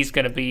guy. He's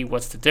going to be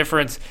what's the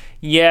difference.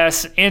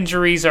 Yes,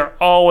 injuries are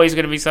always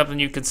going to be something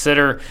you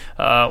consider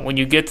when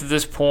you get to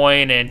this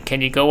point, and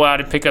can you go out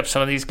and pick up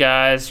some of these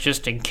guys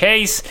just in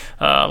case,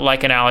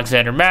 like an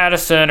Alexander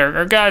Madison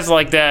or guys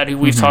like that who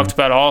we've talked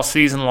about all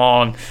season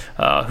long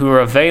who are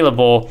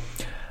available.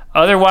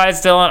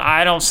 Otherwise, Dylan,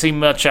 I don't see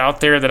much out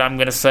there that I'm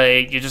going to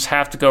say you just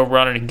have to go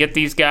running and get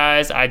these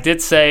guys. I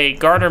did say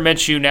Gardner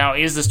Minshew now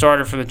is the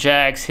starter for the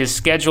Jags. His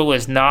schedule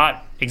is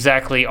not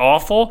exactly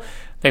awful.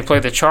 They play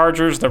the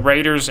Chargers, the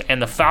Raiders,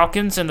 and the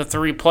Falcons in the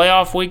 3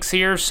 playoff weeks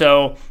here,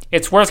 so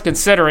it's worth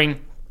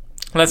considering.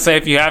 Let's say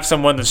if you have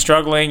someone that's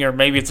struggling, or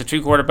maybe it's a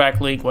 2-quarterback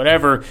league,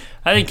 whatever,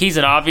 I think he's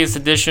an obvious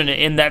addition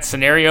in that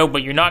scenario,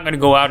 but you're not going to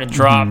go out and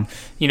drop,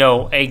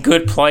 a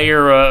good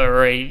player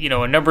or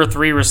a number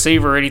 3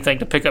 receiver or anything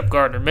to pick up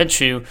Gardner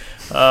Minshew.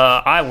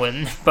 I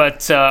wouldn't.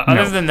 But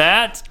other than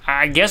that,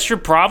 I guess you're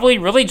probably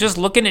really just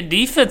looking at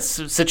defense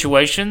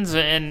situations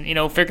and,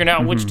 figuring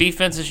out which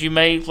defenses you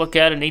may look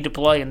at and need to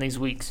play in these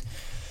weeks.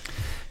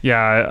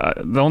 Yeah,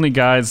 the only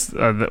guys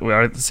that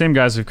are the same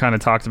guys we've kind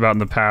of talked about in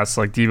the past,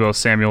 like Deebo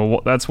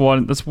Samuel. That's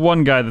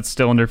one guy that's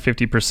still under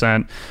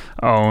 50%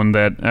 owned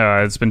that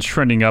has been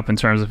trending up in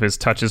terms of his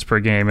touches per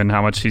game and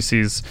how much he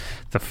sees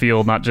the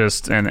field, not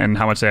just and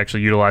how much they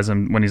actually utilize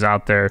him when he's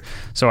out there.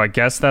 So I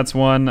guess that's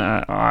one.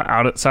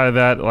 Outside of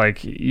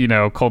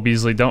that, Cole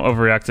Beasley, don't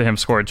overreact to him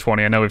scoring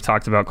 20. I know we've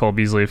talked about Cole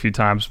Beasley a few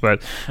times,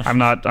 but I'm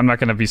not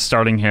going to be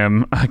starting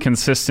him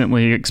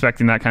consistently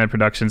expecting that kind of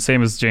production.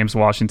 Same as James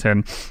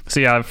Washington. So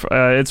yeah.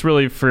 It's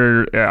really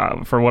for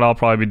what I'll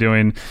probably be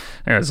doing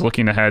is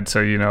looking ahead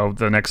to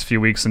the next few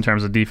weeks in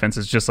terms of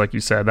defenses. Just like you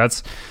said,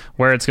 that's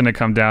where it's going to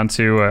come down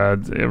to.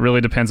 It really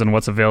depends on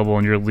what's available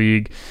in your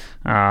league.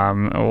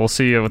 We'll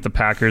see with the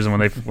Packers and when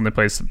they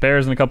play the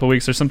Bears in a couple of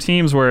weeks. There's some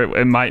teams where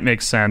it might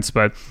make sense,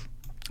 but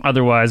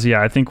otherwise,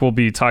 yeah, I think we'll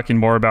be talking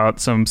more about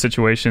some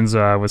situations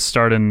with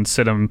start and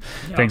sit 'em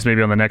things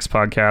maybe on the next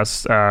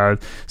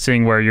podcast,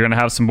 seeing where you're going to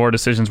have some more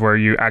decisions where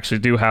you actually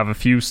do have a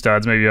few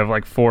studs. Maybe you have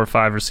like 4 or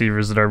 5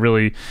 receivers that are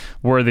really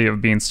worthy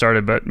of being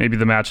started, but maybe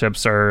the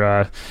matchups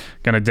are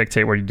going to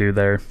dictate what you do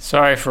there.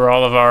 Sorry for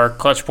all of our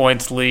Clutch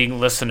Points League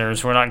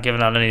listeners. We're not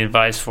giving out any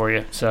advice for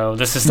you. So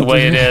this is the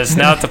way it is.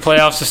 Now that the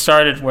playoffs have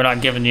started, we're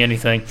not giving you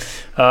anything.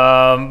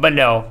 But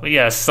no,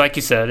 yes, like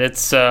you said,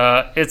 it's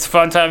a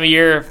fun time of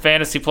year.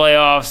 Fantasy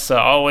playoffs,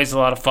 always a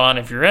lot of fun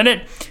if you're in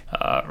it.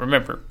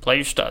 Remember, play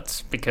your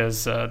studs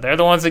because they're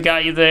the ones that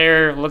got you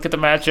there. Look at the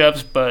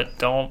matchups, but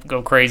don't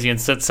go crazy and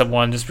sit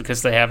someone just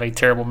because they have a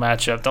terrible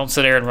matchup. Don't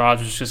sit Aaron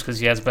Rodgers just because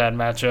he has a bad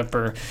matchup,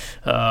 or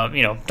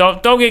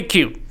don't get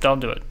cute. Don't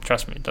do it.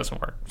 Trust me, it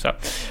doesn't work. So,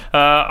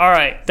 all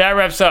right, that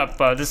wraps up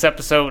this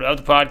episode of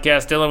the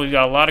podcast. Dylan, we've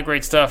got a lot of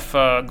great stuff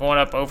going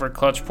up over at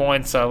Clutch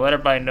Points. Let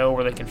everybody know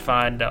where they can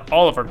find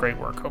all of our great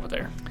work over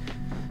there.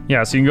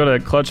 Yeah, so you can go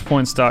to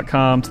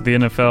clutchpoints.com to the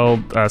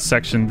NFL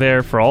section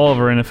there for all of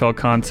our NFL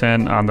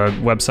content on the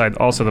website.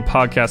 Also, the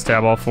podcast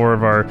tab, all 4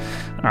 of our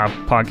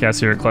podcasts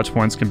here at Clutch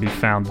Points can be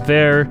found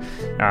there.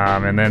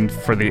 And then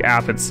for the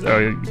app, it's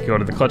go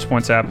to the Clutch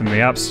Points app in the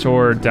App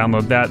Store,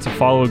 download that to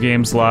follow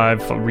games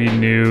live, read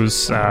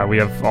news. We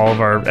have all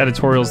of our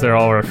editorials there,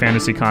 all of our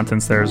fantasy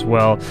contents there as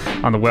well.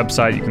 On the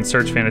website, you can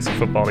search Fantasy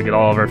Football to get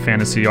all of our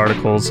fantasy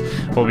articles.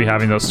 We'll be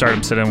having those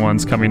startup sit-in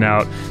ones coming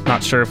out.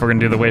 Not sure if we're going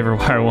to do the waiver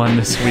wire one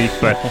this week,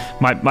 but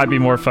might be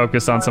more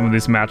focused on some of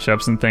these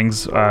matchups and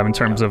things in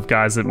terms of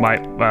guys that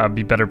might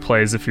be better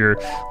plays if you're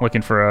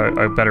looking for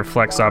a better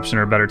flex option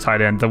or a better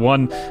tight end. The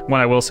one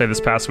I will say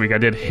this past week I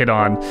did hit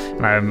on,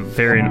 and I'm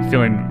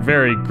feeling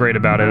very great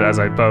about it as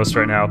I boast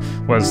right now,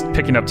 was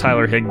picking up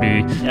Tyler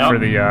Higbee for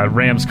the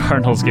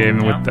Rams-Cardinals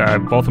game with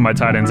both of my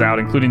tight ends out,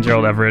 including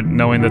Gerald Everett,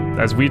 knowing that,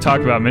 as we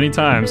talked about many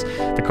times,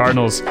 the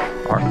Cardinals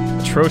are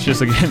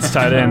atrocious against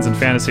tight ends in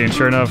fantasy, and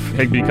sure enough,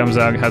 Higbee comes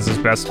out, has his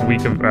best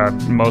week of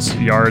most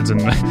yards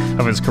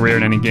of his career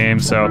in any game.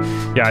 So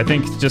yeah, I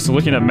think just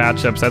looking at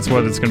matchups, that's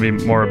what it's going to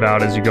be more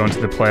about as you go into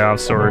the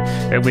playoffs, or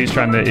at least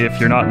trying to, if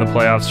you're not in the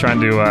playoffs, trying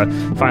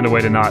to find a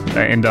way to not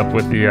end up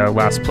with the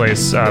last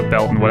place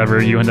belt and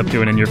whatever you end up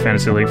doing in your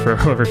fantasy league for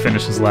whoever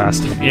finishes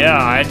last. Yeah,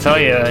 I tell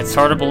you, it's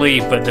hard to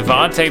believe, but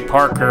Devontae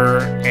Parker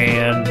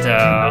and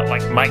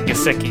like Mike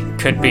Gesicki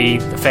could be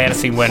the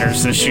fantasy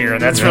winners this year.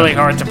 That's really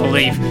hard to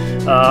believe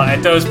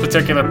at those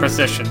particular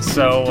positions.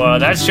 So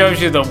that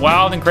shows you the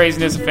wild and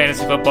craziness of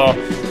fantasy football.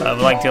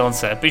 Like Dylan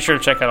said, be sure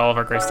to check out all of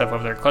our great stuff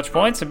over there at Clutch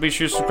Points, and be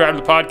sure to subscribe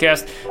to the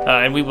podcast,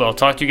 and we will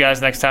talk to you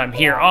guys next time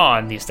here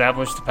on the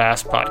Establish the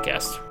Pass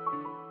podcast.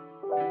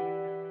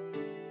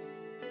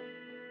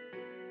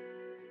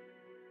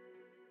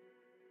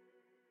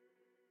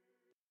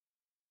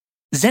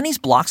 Zenni's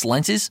Blocks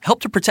lenses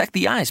help to protect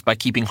the eyes by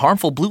keeping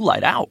harmful blue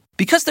light out.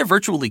 Because they're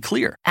virtually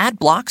clear, add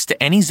blocks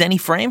to any Zenni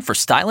frame for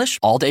stylish,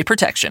 all-day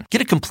protection.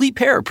 Get a complete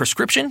pair of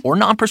prescription or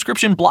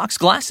non-prescription Blocks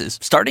glasses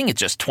starting at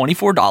just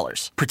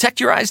 $24. Protect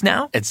your eyes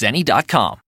now at Zenni.com.